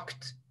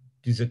flocked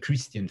to the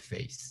Christian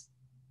faith.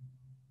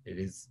 It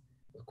is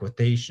a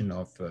quotation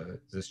of the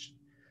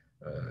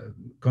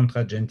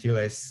Contra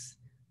Gentiles,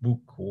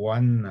 book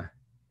 1,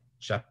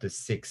 chapter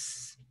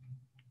 6.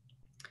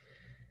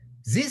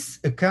 This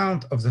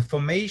account of the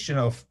formation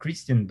of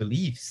Christian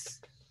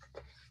beliefs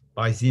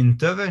by the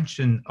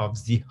intervention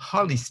of the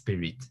Holy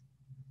Spirit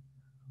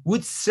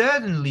would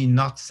certainly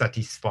not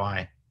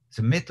satisfy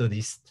the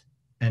Methodist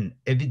and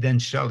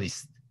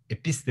evidentialist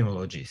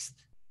epistemologist.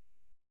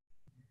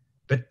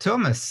 But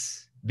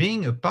Thomas,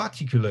 being a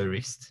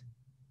particularist,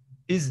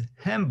 is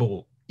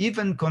humble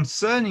even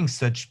concerning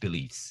such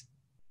beliefs.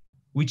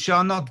 which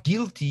are not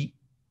guilty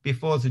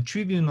before the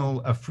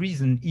tribunal of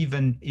reason,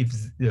 even if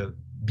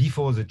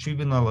before the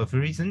tribunal of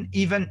reason,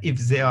 even if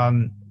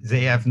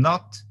they have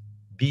not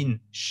been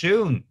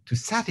shown to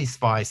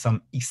satisfy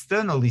some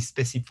externally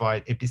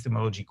specified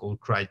epistemological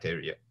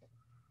criteria.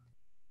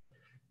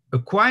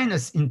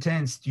 Aquinas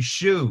intends to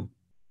show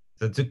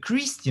that the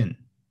Christian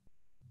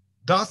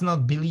does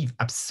not believe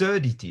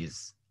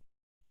absurdities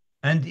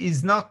and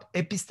is not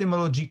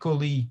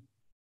epistemologically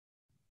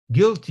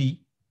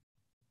guilty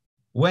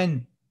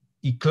when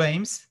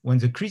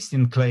the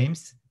Christian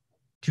claims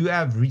to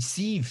have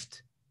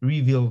received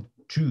revealed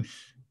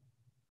truth.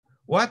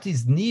 What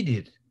is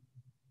needed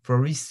for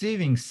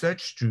receiving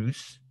such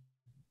truth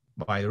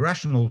by a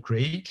rational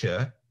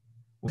creature,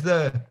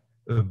 whether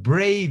a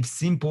brave,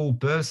 simple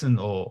person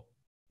or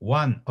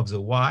one of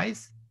the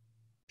wise,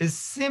 is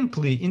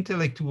simply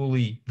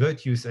intellectually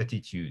virtuous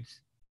attitudes,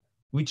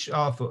 which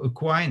are for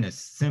Aquinas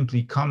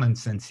simply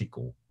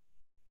commonsensical.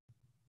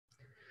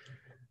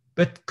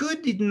 But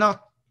could it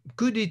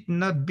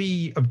not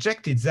be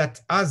objected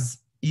that, as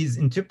is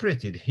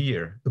interpreted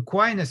here,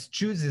 Aquinas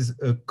chooses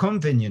a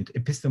convenient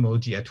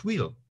epistemology at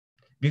will,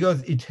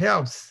 because it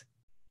helps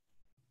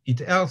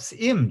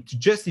him to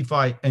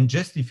justify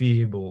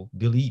unjustifiable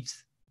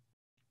beliefs?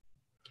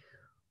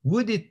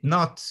 Would it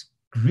not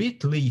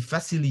greatly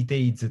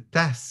facilitate the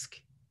task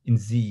in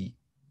the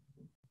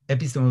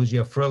epistemology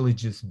of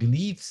religious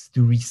beliefs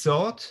to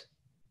resort,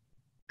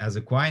 as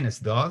Aquinas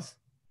does,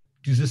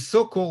 to the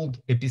so-called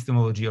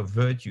epistemology of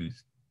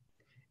virtues?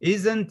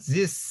 Isn't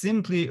this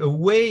simply a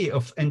way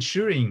of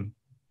ensuring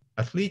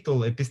at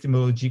little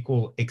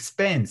epistemological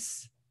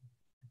expense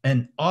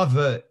an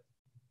overly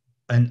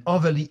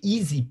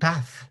easy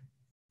path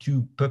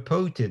to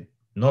purported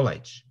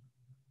knowledge?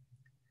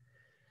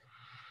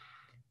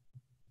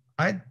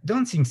 I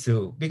don't think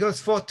so,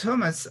 because for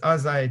Thomas,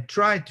 as I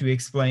tried to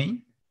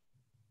explain,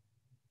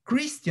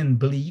 Christian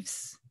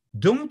beliefs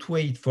don't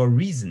wait for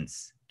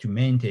reasons to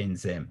maintain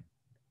them.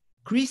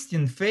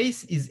 Christian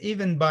faith is,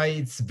 even by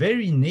its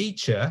very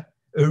nature,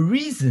 a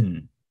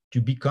reason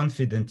to be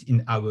confident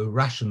in our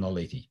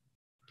rationality.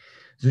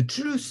 The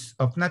truths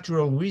of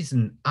natural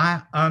reason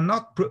are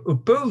not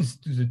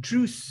opposed to the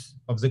truths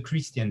of the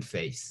Christian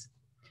faith.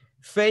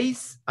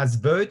 Faith as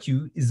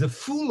virtue is the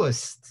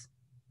fullest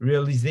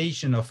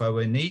realization of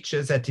our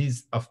nature, that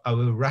is, of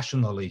our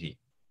rationality.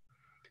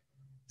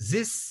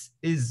 This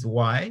is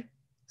why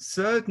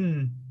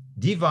certain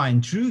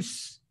divine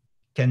truths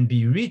can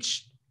be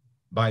reached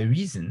by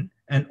reason,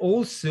 and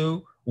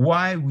also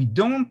why we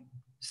don't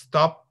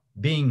stop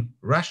being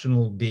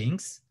rational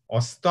beings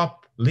or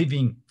stop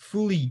living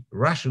fully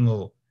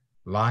rational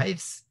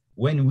lives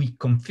when we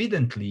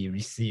confidently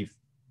receive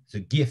the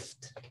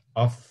gift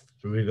of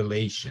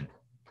revelation.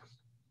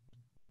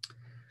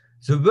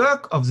 The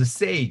work of the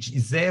sage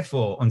is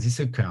therefore, on this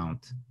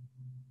account,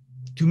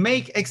 to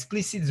make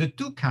explicit the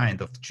two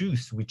kinds of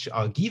truths which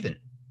are given.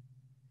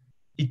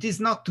 It is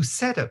not to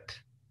set up,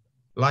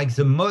 like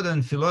the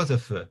modern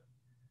philosopher,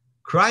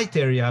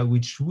 criteria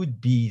which would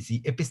be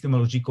the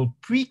epistemological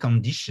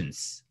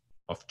preconditions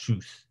of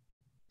truth.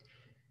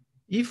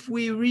 If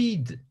we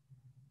read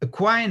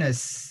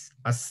Aquinas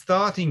as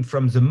starting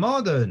from the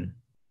modern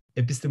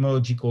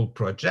epistemological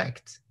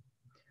project,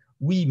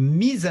 we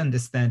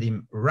misunderstand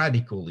him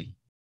radically,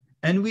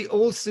 and we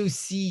also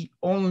see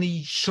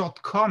only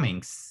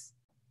shortcomings.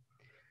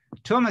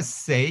 Thomas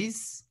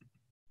says,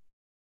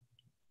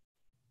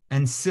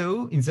 "And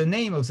so, in the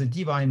name of the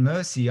divine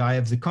mercy, I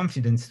have the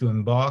confidence to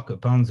embark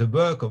upon the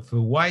work of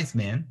a wise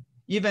man,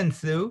 even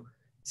though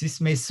this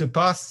may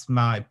surpass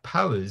my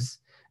powers,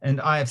 and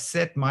I have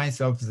set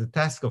myself the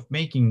task of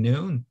making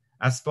known,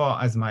 as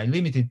far as my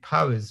limited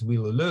powers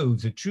will allow,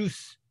 the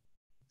truth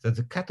that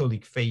the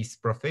Catholic faith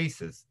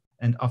professes,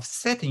 and of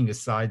setting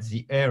aside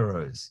the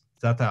errors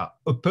that are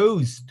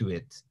opposed to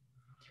it.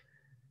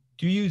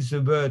 To use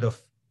the word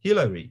of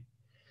Hilary,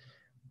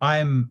 I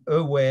am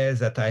aware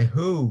that I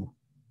owe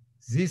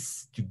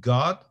this to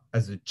God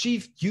as the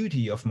chief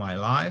duty of my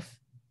life,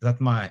 that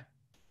my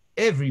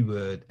every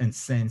word and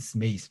sense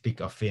may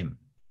speak of him."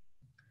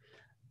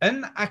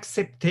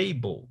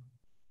 Unacceptable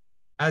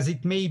as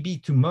it may be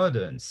to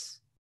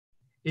moderns,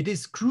 it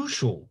is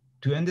crucial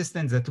to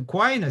understand that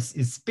Aquinas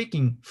is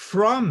speaking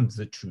from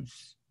the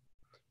truth.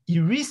 He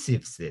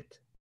receives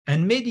it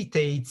and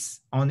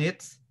meditates on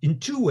it in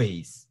two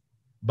ways: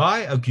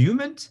 by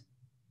argument,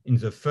 in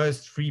the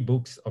first three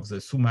books of the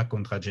Summa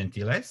Contra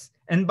Gentiles,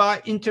 and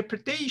by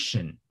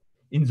interpretation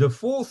in the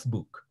fourth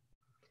book.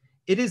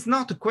 It is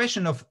not a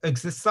question of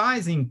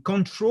exercising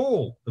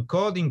control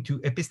according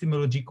to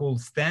epistemological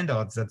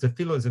standards that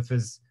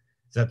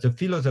the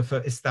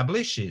philosopher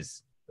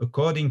establishes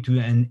according to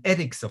an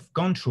ethics of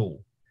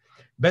control,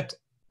 but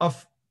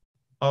of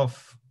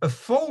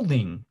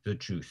unfolding the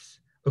truth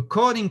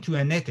according to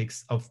an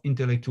ethics of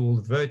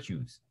intellectual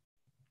virtues.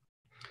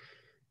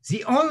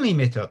 The only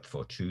method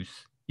for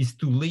truth is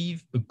to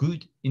live a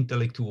good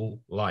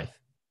intellectual life,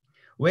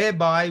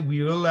 whereby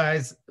we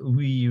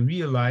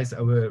realize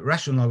our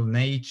rational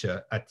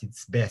nature at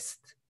its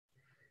best.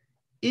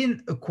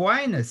 In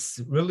Aquinas'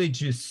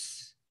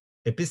 religious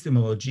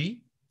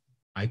epistemology,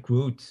 I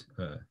quote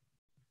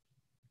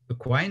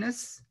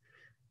Aquinas,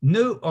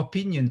 no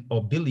opinion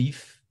or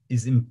belief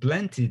is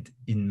implanted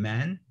in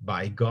man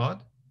by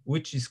God,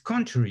 which is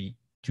contrary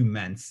to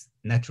man's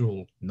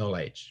natural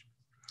knowledge.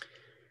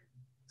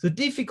 The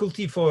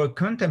difficulty for a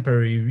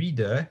contemporary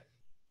reader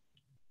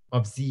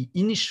of the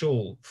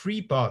initial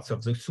three parts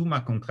of the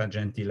Summa Contra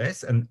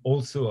Gentiles and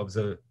also of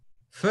the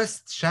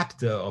first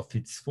chapter of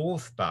its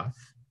fourth part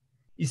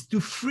is to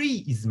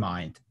free his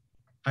mind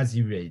as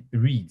he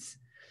reads,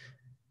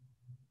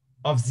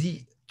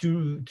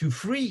 to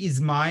free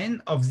his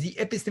mind of the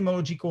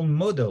epistemological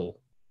model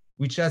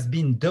which has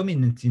been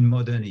dominant in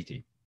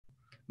modernity.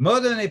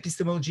 Modern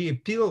epistemology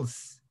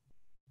appeals,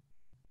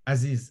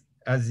 as is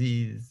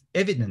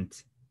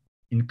evident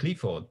in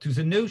Clifford, to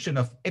the notion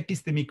of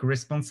epistemic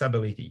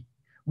responsibility.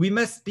 We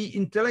must be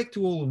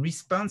intellectually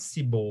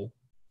responsible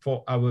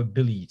for our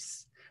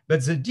beliefs.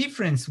 But the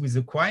difference with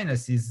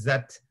Aquinas is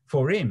that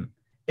for him,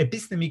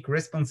 epistemic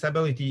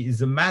responsibility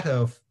is a matter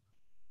of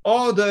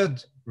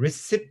ordered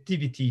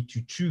receptivity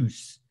to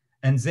truth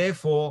and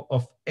therefore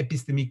of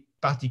epistemic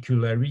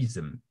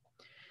particularism.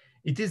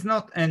 It is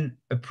not an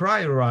a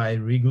priori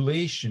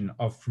regulation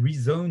of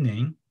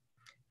reasoning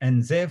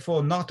and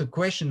therefore not a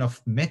question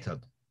of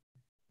method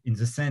in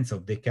the sense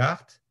of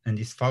Descartes and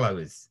his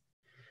followers.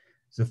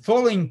 The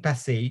following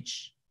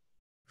passage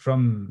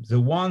from the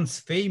once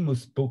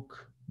famous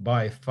book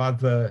by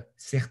Father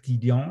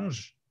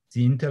Certidange,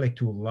 The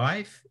Intellectual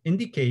Life,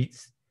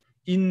 indicates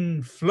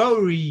in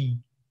flowery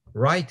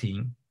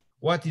writing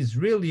what is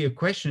really a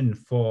question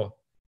for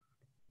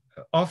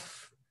a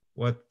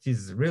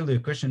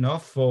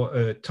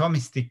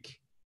Thomistic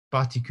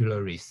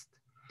particularist.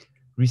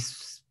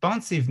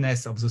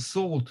 Responsiveness of the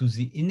soul to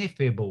the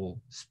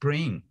ineffable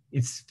spring,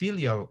 its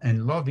filial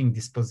and loving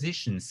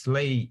dispositions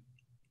lay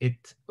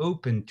it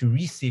open to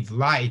receive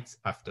light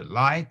after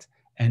light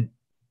and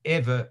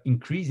ever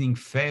increasing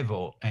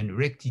favor and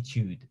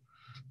rectitude.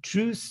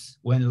 Truth,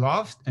 when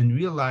loved and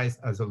realized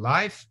as a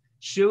life,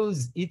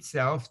 shows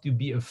itself to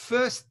be a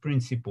first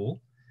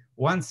principle.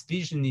 One's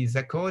vision is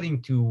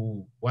according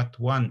to what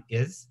one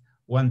is.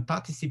 One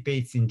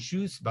participates in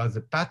truth by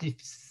the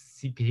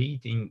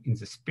participating in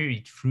the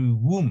spirit through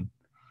whom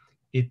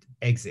it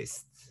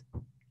exists.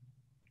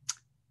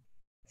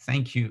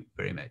 Thank you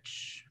very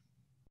much.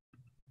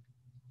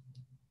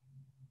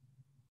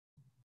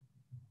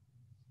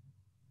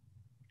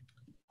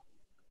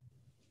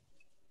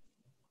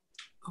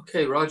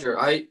 Okay, Roger.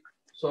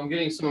 So I'm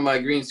getting some of my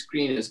green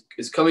screen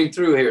is coming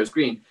through here. It's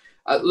green.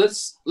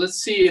 Let's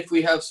see if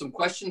we have some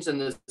questions, and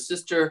the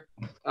sister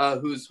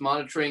who's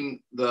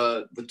monitoring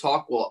the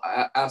talk will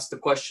ask the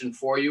question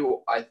for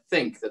you. I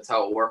think that's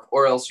how it works,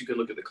 or else you can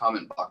look at the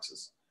comment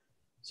boxes.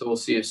 So we'll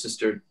see if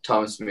Sister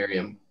Thomas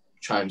Miriam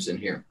chimes in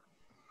here.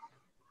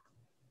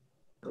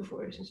 Go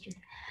for it, sister.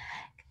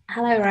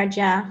 Hello,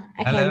 Roger.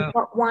 Okay, Hello. we've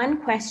got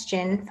one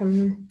question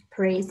from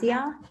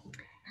Parisia.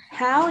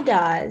 How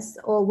does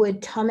or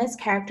would Thomas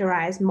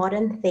characterize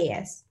modern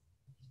theists?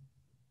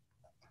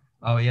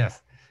 Oh,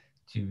 yes,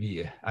 to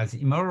be as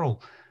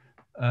immoral,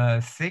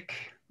 sick.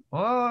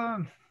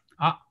 Oh,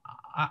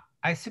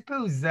 I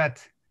suppose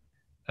that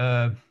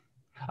I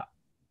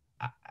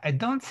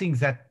don't think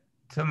that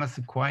Thomas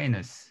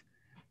Aquinas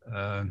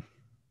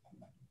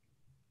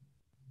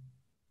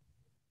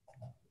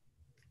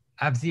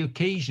have the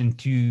occasion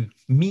to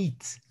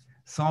meet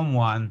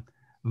someone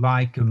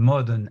like a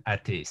modern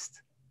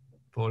atheist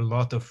for a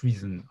lot of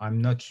reasons. I'm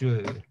not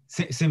sure,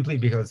 simply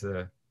because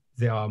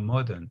they are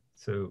modern,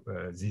 so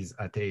these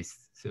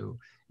atheists, so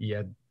he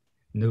had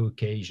no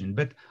occasion.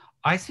 But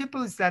I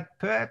suppose that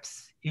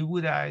perhaps he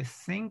would, I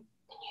think,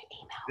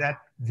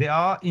 that they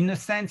are in a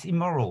sense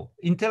immoral,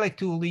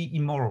 intellectually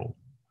immoral.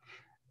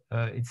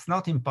 It's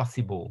not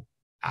impossible.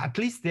 At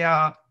least they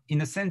are in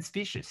a sense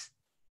vicious,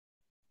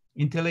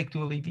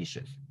 intellectually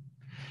vicious.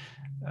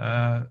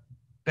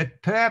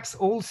 But perhaps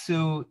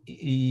also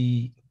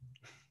he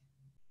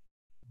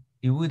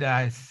would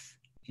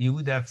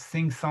have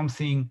seen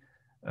something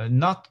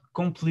not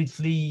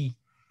completely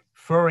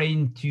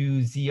foreign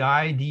to the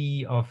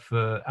idea of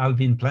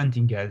Alvin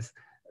Plantinga's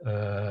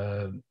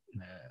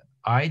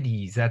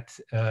idea that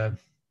a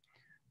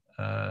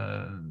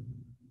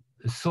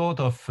sort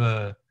of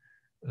a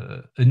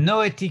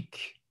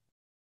noetic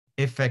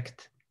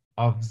effect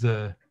of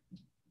the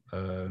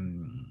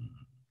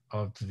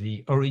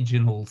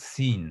original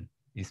scene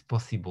is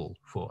possible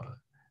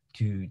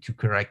to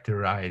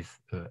characterize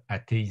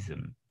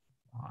atheism.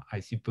 I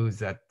suppose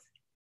that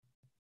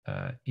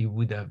it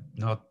would have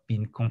not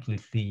been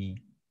completely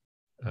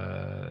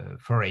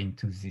foreign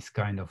to this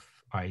kind of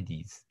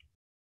ideas.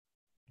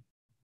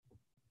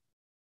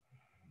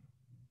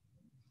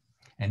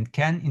 And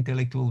can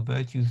intellectual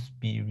virtues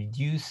be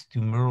reduced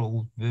to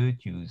moral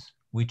virtues?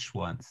 Which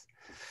ones?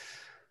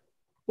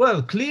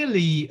 Well,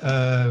 clearly,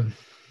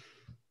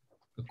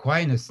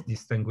 Aquinas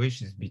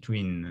distinguishes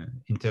between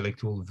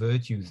intellectual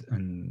virtues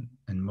and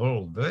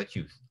moral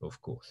virtues,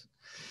 of course.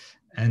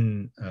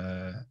 And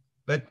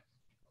but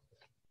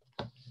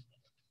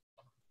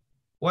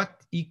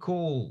what he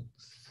calls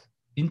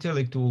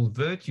intellectual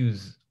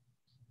virtues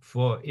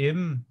for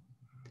him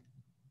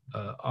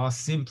are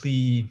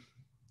simply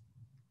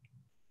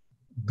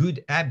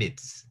good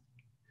habits.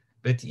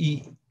 But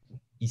he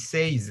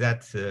says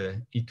that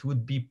it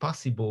would be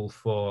possible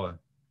for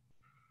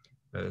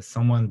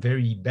someone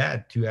very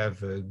bad to have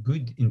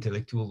good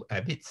intellectual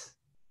habits.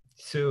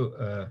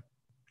 So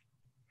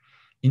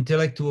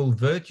intellectual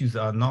virtues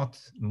are not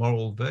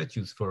moral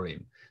virtues for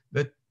him.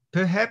 But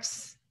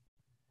perhaps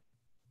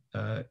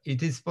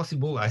it is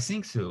possible, I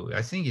think so,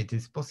 I think it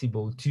is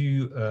possible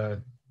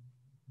to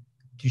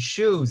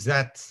show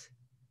that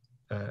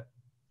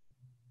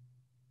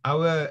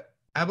our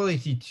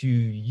ability to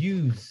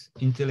use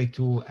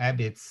intellectual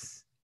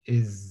habits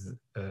is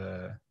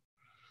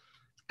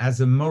as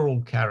a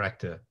moral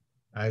character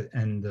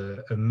and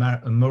a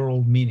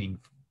moral meaning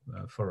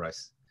for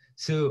us.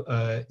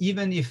 So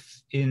even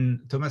if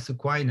in Thomas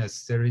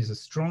Aquinas there is a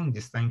strong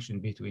distinction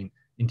between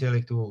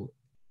intellectual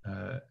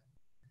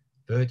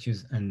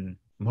virtues and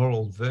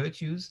moral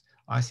virtues,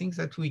 I think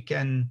that we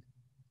can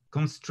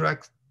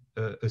construct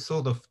a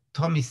sort of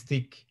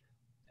Thomistic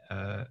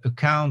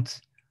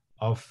account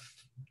of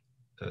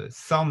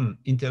some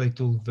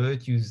intellectual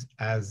virtues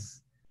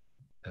as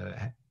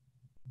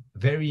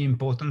very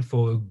important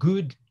for a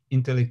good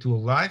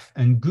intellectual life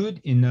and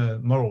good in a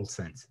moral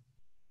sense.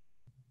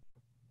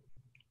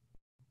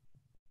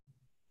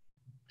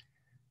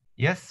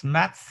 Yes,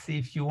 Mats,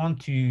 if you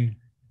want to.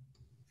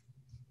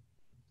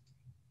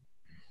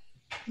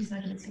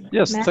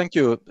 Yes, thank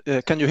you.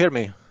 Can you hear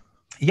me?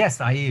 Yes,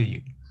 I hear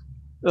you.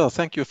 Oh,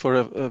 thank you for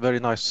a very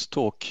nice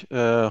talk.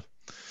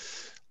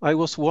 I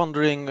was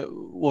wondering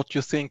what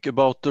you think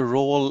about the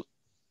role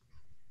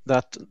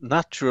that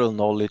natural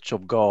knowledge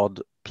of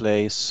God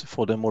plays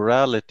for the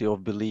morality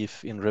of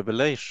belief in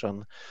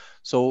revelation.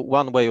 So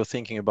one way of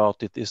thinking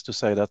about it is to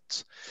say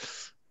that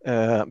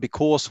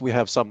because we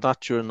have some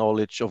natural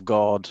knowledge of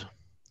God,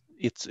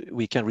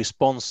 we can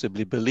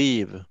responsibly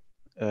believe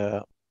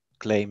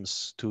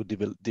claims to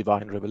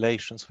divine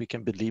revelations. We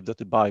can believe that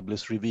the Bible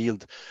is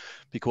revealed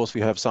because we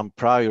have some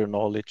prior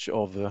knowledge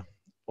of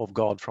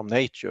God from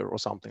nature or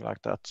something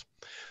like that.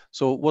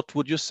 So what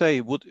would you say?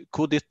 Would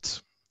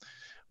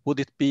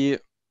it be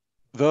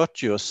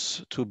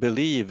virtuous to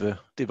believe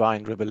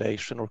divine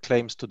revelation or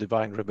claims to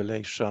divine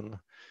revelation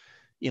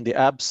in the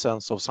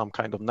absence of some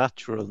kind of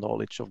natural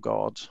knowledge of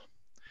God?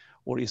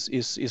 Or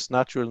is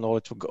natural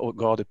knowledge of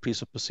God a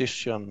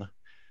presupposition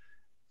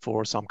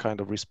for some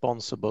kind of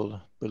responsible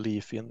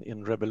belief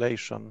in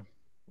revelation?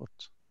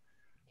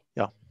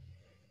 Yeah.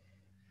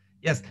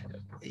 Yes.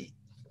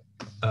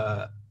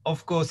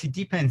 Of course, it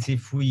depends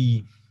if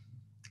we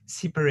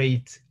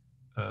separate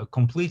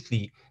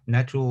completely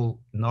natural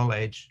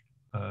knowledge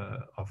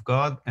of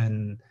God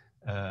and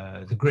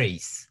the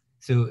grace.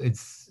 So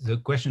it's the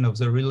question of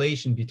the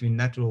relation between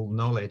natural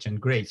knowledge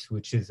and grace,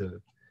 which is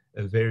a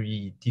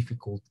very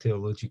difficult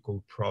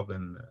theological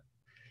problem,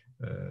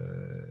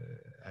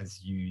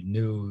 as you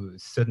know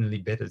certainly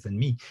better than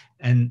me.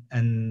 And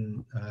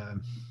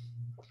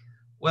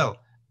well,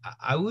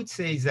 I would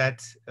say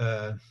that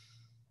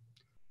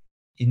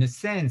in a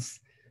sense,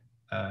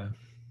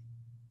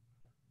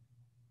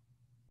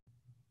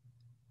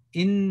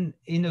 in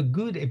a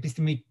good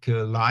epistemic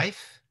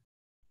life,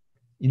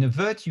 in a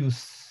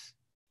virtuous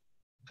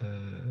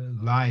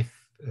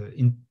life,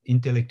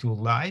 intellectual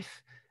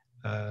life,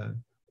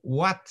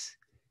 what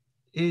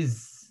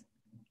is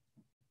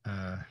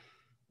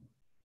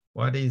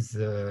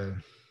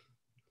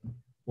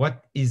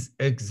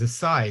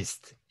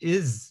exercised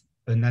is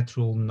a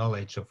natural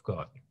knowledge of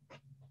God.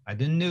 I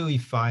don't know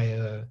if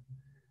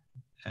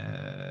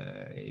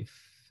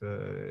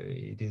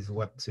it is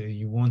what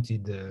you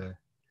wanted.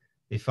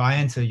 If I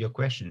answer your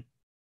question.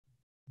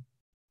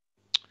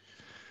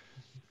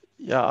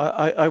 Yeah,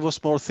 I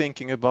was more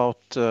thinking about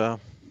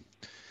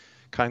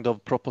kind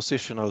of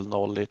propositional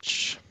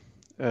knowledge.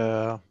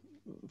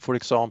 For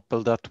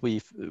example, that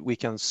we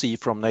can see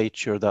from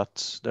nature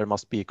that there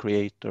must be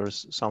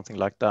creators, something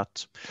like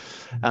that,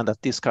 and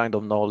that this kind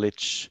of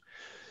knowledge,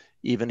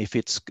 even if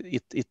it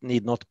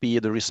need not be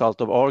the result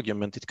of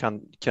argument, it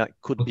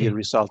could be a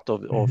result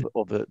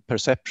of a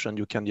perception.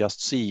 You can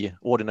just see,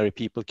 ordinary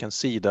people can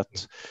see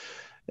that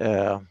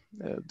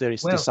there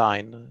is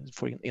design,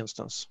 for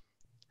instance.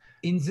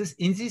 In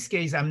this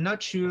case, I'm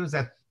not sure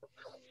that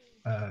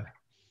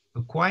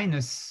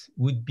Aquinas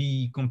would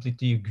be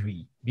completely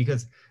agree,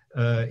 because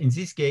in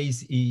this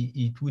case,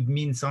 it would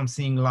mean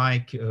something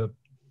like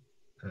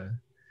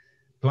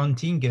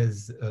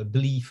Plantinga's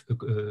belief,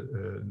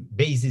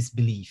 basis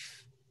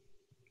belief.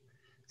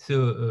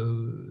 So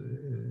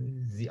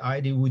the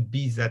idea would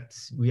be that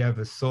we have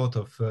a sort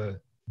of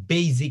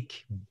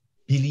basic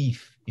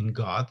belief in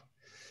God.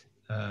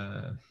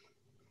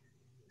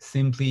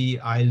 Simply,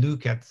 I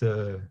look at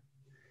the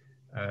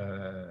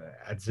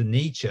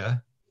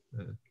nature,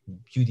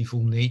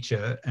 beautiful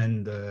nature,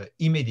 and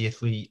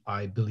immediately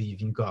I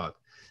believe in God.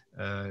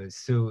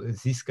 So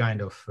this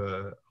kind of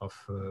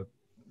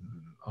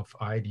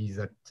ideas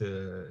that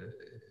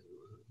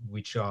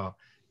which are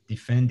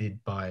defended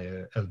by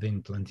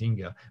Alvin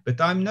Plantinga. But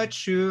I'm not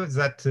sure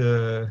that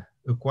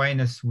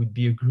Aquinas would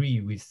be agree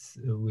with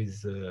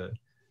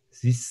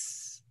this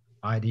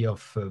idea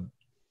of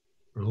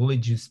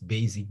religious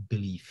basic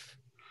belief.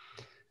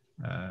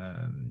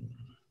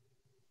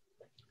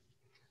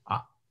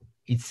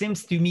 It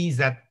seems to me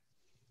that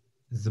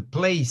the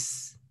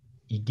place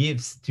he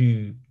gives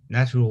to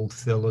natural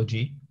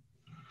theology,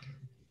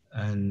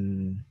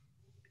 and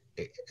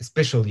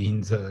especially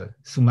in the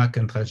Summa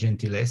Contra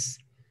Gentiles,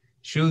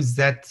 shows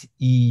that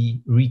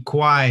he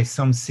requires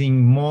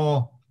something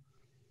more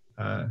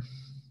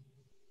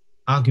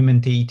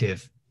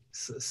argumentative,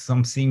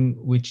 something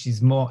which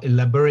is more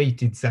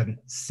elaborated than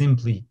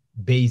simply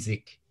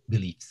basic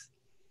beliefs.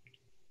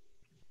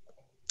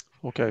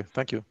 Okay,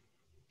 thank you.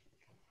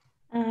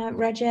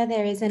 Roger,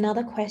 there is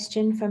another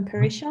question from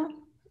Parisha.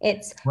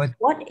 It's,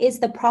 what is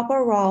the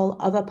proper role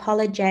of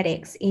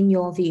apologetics in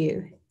your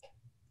view?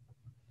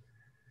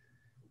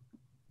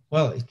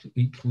 Well,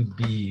 it would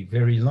be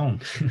very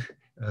long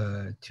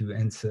to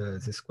answer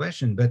this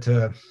question, but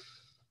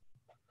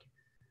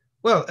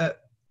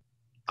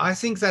I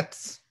think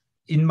that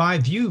in my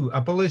view,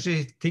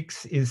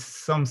 apologetics is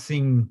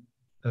something,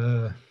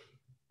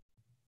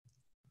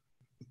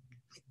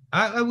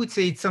 I would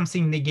say it's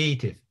something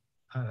negative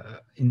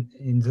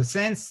in the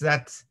sense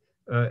that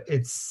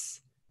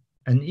it's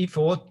an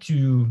effort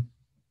to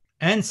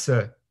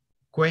answer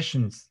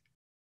questions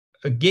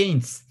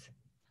against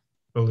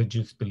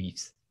religious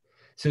beliefs.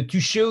 So to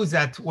show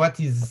that what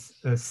is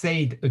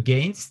said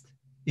against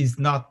is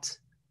not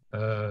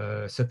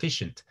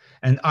sufficient.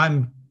 And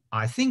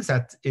I think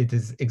that it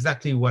is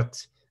exactly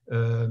what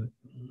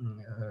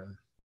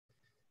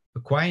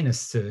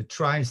Aquinas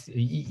tries.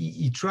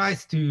 He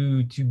tries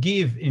to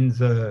give in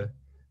the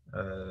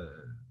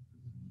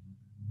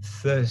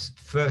first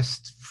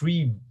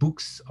 3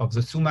 books of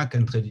the Summa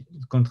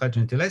Contra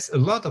Gentiles a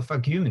lot of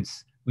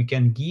arguments we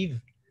can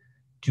give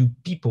to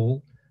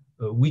people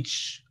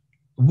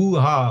who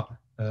are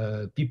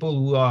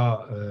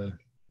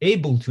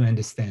able to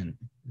understand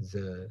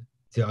the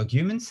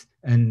arguments,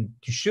 and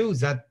to show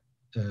that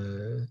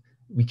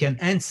we can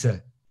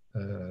answer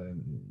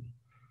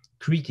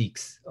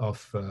critics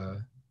of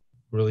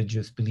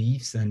religious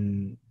beliefs,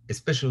 and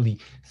especially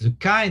the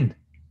kind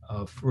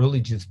of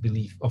religious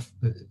belief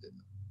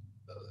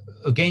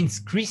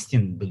against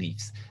Christian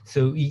beliefs.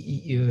 So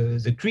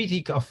the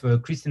critique of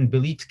Christian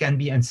beliefs can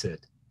be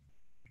answered.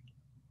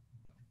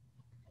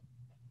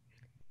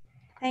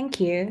 Thank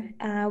you.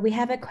 We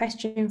have a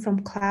question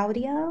from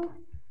Claudio.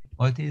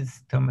 What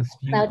is Thomas'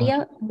 view?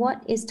 Claudio,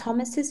 what is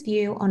Thomas's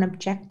view on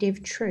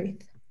objective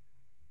truth?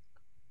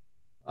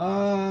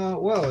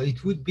 Well,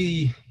 it would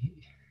be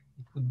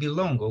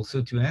long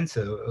also to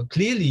answer.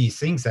 Clearly, he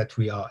thinks that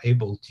we are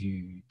able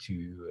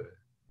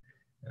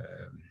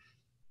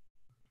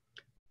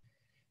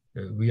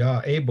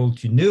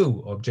to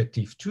know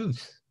objective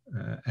truth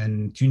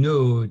and to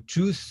know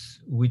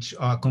truths which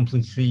are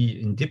completely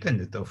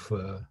independent of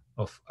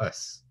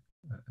us.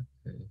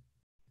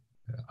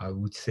 I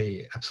would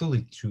say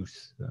absolute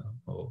truth.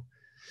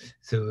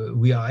 So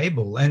we are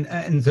able,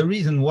 and the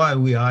reason why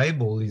we are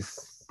able is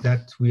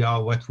that we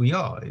are what we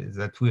are, is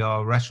that we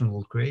are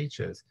rational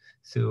creatures.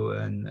 So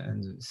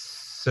and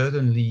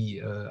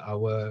certainly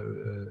our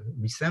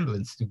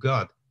resemblance to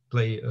God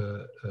play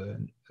a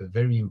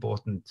very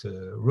important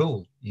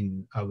role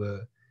in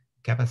our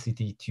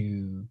ability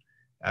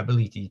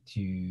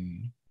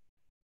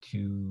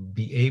to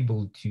be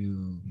able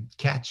to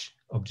catch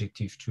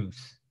objective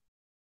truth.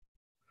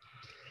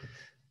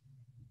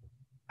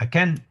 I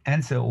can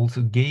answer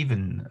also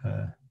Gavin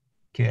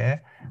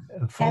Care.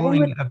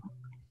 Following up,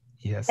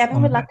 yes.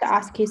 Gavin would like to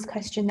ask his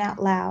question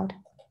out loud.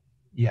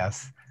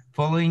 Yes,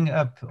 following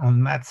up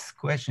on Matt's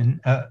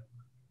question,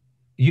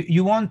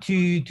 you want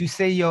to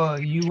say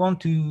you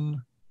want to?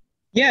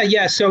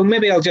 Yeah. So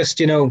maybe I'll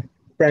just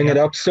bring it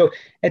up. So,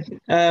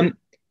 do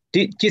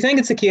you think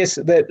it's the case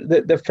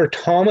that for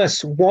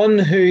Thomas, one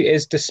who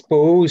is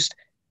disposed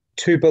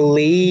to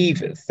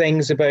believe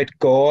things about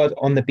God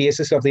on the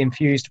basis of the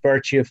infused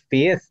virtue of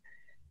faith,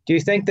 do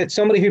you think that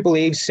somebody who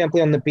believes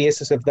simply on the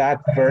basis of that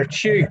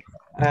virtue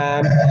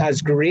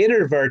has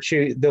greater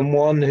virtue than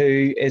one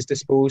who is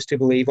disposed to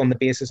believe on the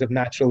basis of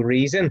natural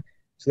reason?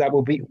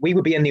 So we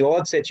would be in the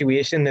odd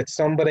situation that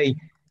somebody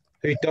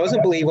who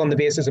doesn't believe on the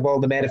basis of all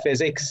the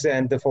metaphysics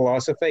and the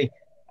philosophy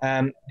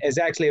is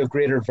actually of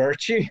greater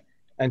virtue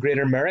and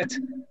greater merit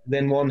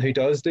than one who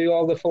does do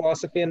all the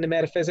philosophy and the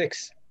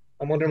metaphysics.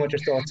 I'm wondering what your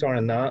thoughts are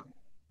on that.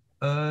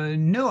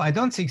 No, I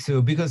don't think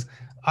so, because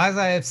as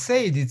I have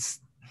said,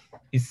 it's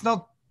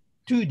not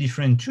 2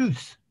 different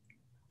truths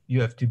you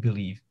have to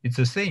believe. It's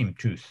the same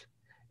truth.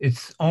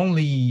 It's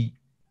only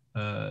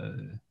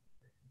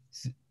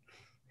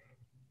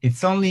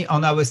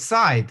on our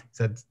side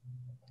that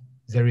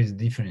there is a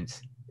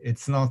difference.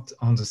 It's not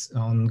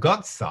on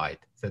God's side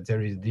that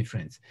there is a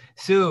difference.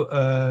 So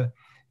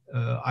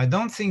I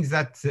don't think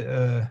that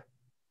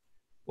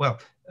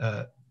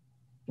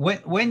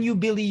when you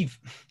believe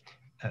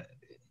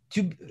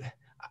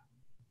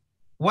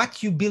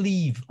what you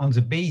believe on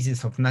the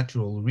basis of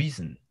natural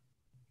reason,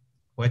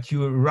 what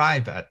you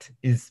arrive at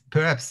is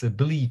perhaps a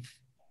belief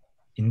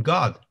in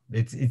God.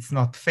 It's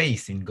not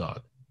faith in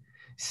God.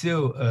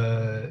 So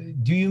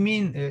do you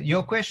mean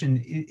your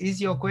question, is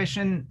your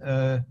question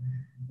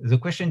the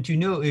question to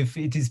know if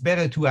it is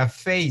better to have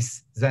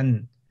faith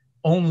than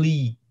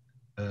only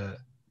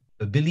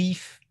a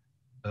belief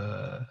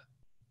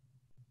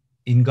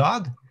in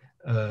God?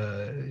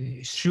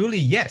 Surely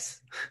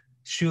yes,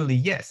 surely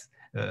yes,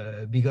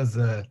 because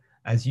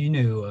as you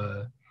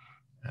know,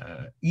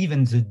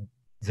 even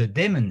the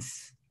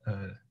demons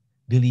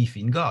believe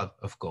in God,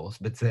 of course,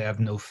 but they have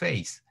no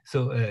faith.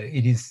 So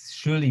it is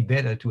surely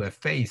better to have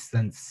faith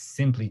than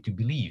simply to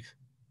believe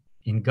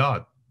in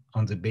God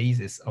on the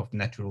basis of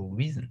natural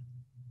reason.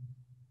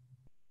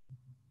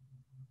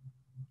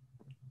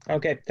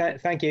 Okay,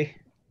 thank you.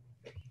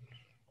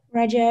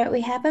 Roger,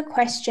 we have a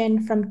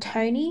question from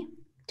Tony.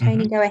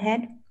 Tony, go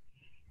ahead.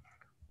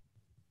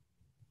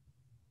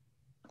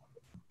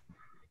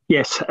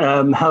 Yes,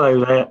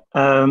 hello there.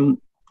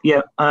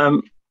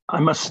 I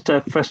must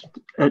first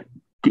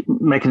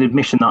make an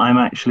admission that I'm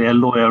actually a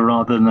lawyer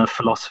rather than a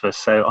philosopher,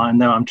 so I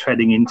know I'm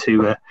treading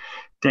into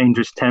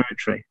dangerous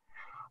territory.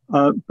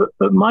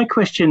 But my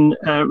question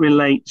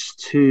relates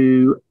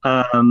to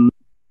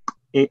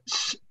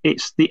it's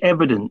the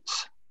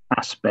evidence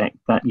aspect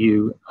that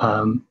you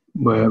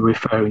were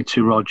referring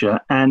to, Roger,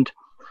 and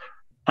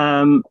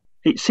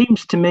it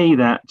seems to me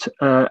that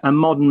a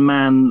modern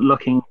man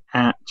looking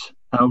at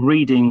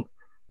reading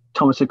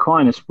Thomas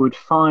Aquinas would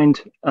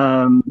find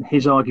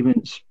his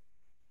arguments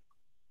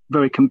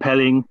very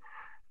compelling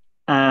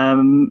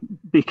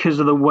because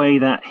of the way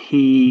that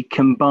he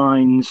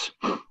combines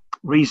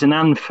reason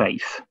and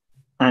faith.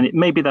 And it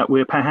may be that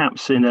we're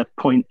perhaps in a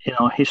point in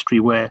our history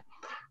where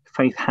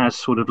faith has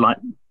sort of like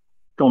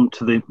gone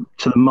to the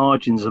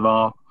margins of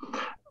our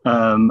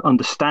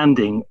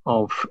understanding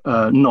of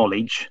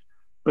knowledge.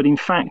 But in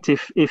fact,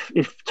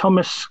 if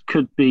Thomas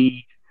could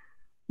be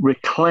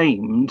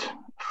reclaimed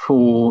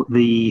for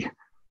the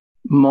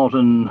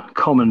modern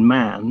common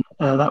man,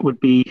 that would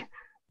be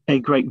a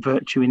great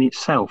virtue in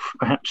itself.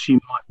 Perhaps you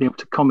might be able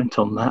to comment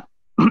on that.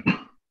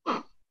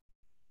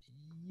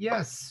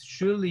 Yes,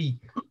 surely,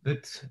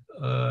 but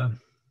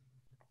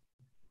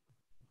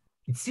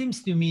it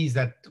seems to me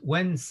that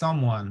when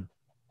someone,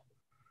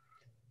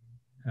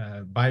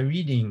 by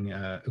reading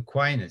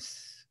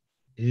Aquinas,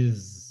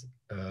 is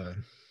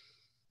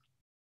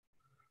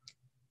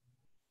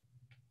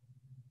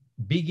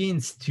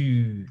begins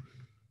to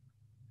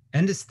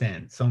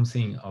understand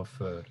something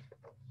of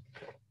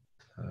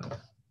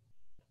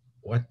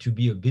what to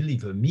be a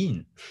believer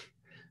mean,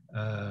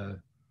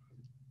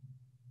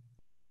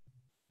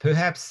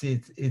 perhaps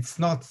it's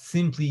not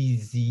simply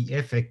the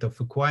effect of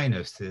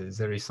Aquinas,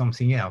 there is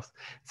something else.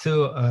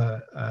 So,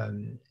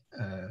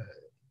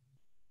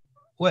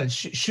 well,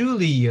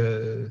 surely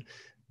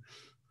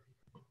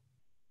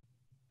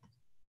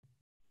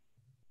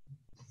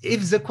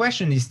if the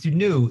question is to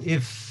know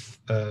if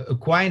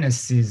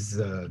Aquinas is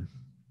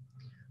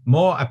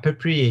more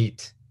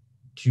appropriate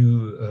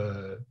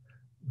to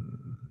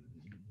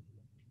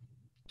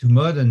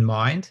modern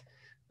mind,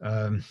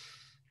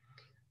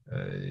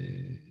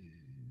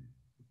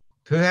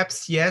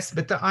 perhaps yes,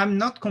 but I'm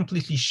not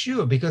completely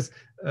sure, because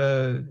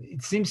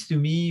it seems to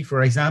me,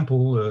 for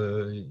example,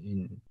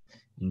 in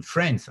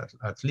France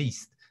at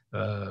least,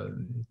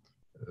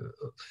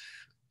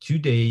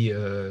 today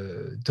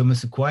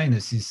Thomas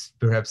Aquinas is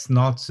perhaps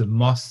not the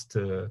most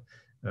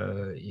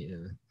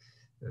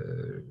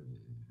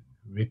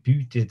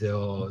reputed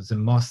or the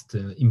most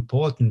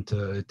important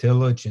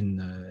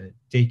theologian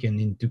taken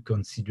into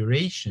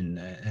consideration,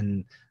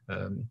 and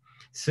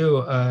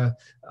so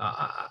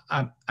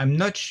I'm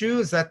not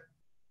sure that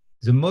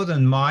the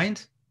modern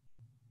mind,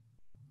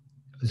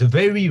 the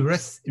very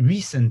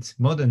recent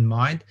modern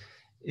mind,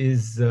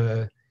 is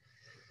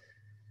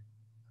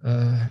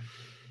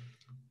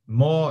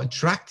more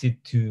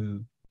attracted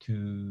to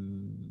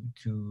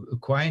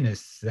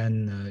Aquinas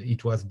than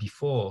it was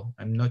before.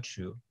 I'm not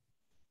sure.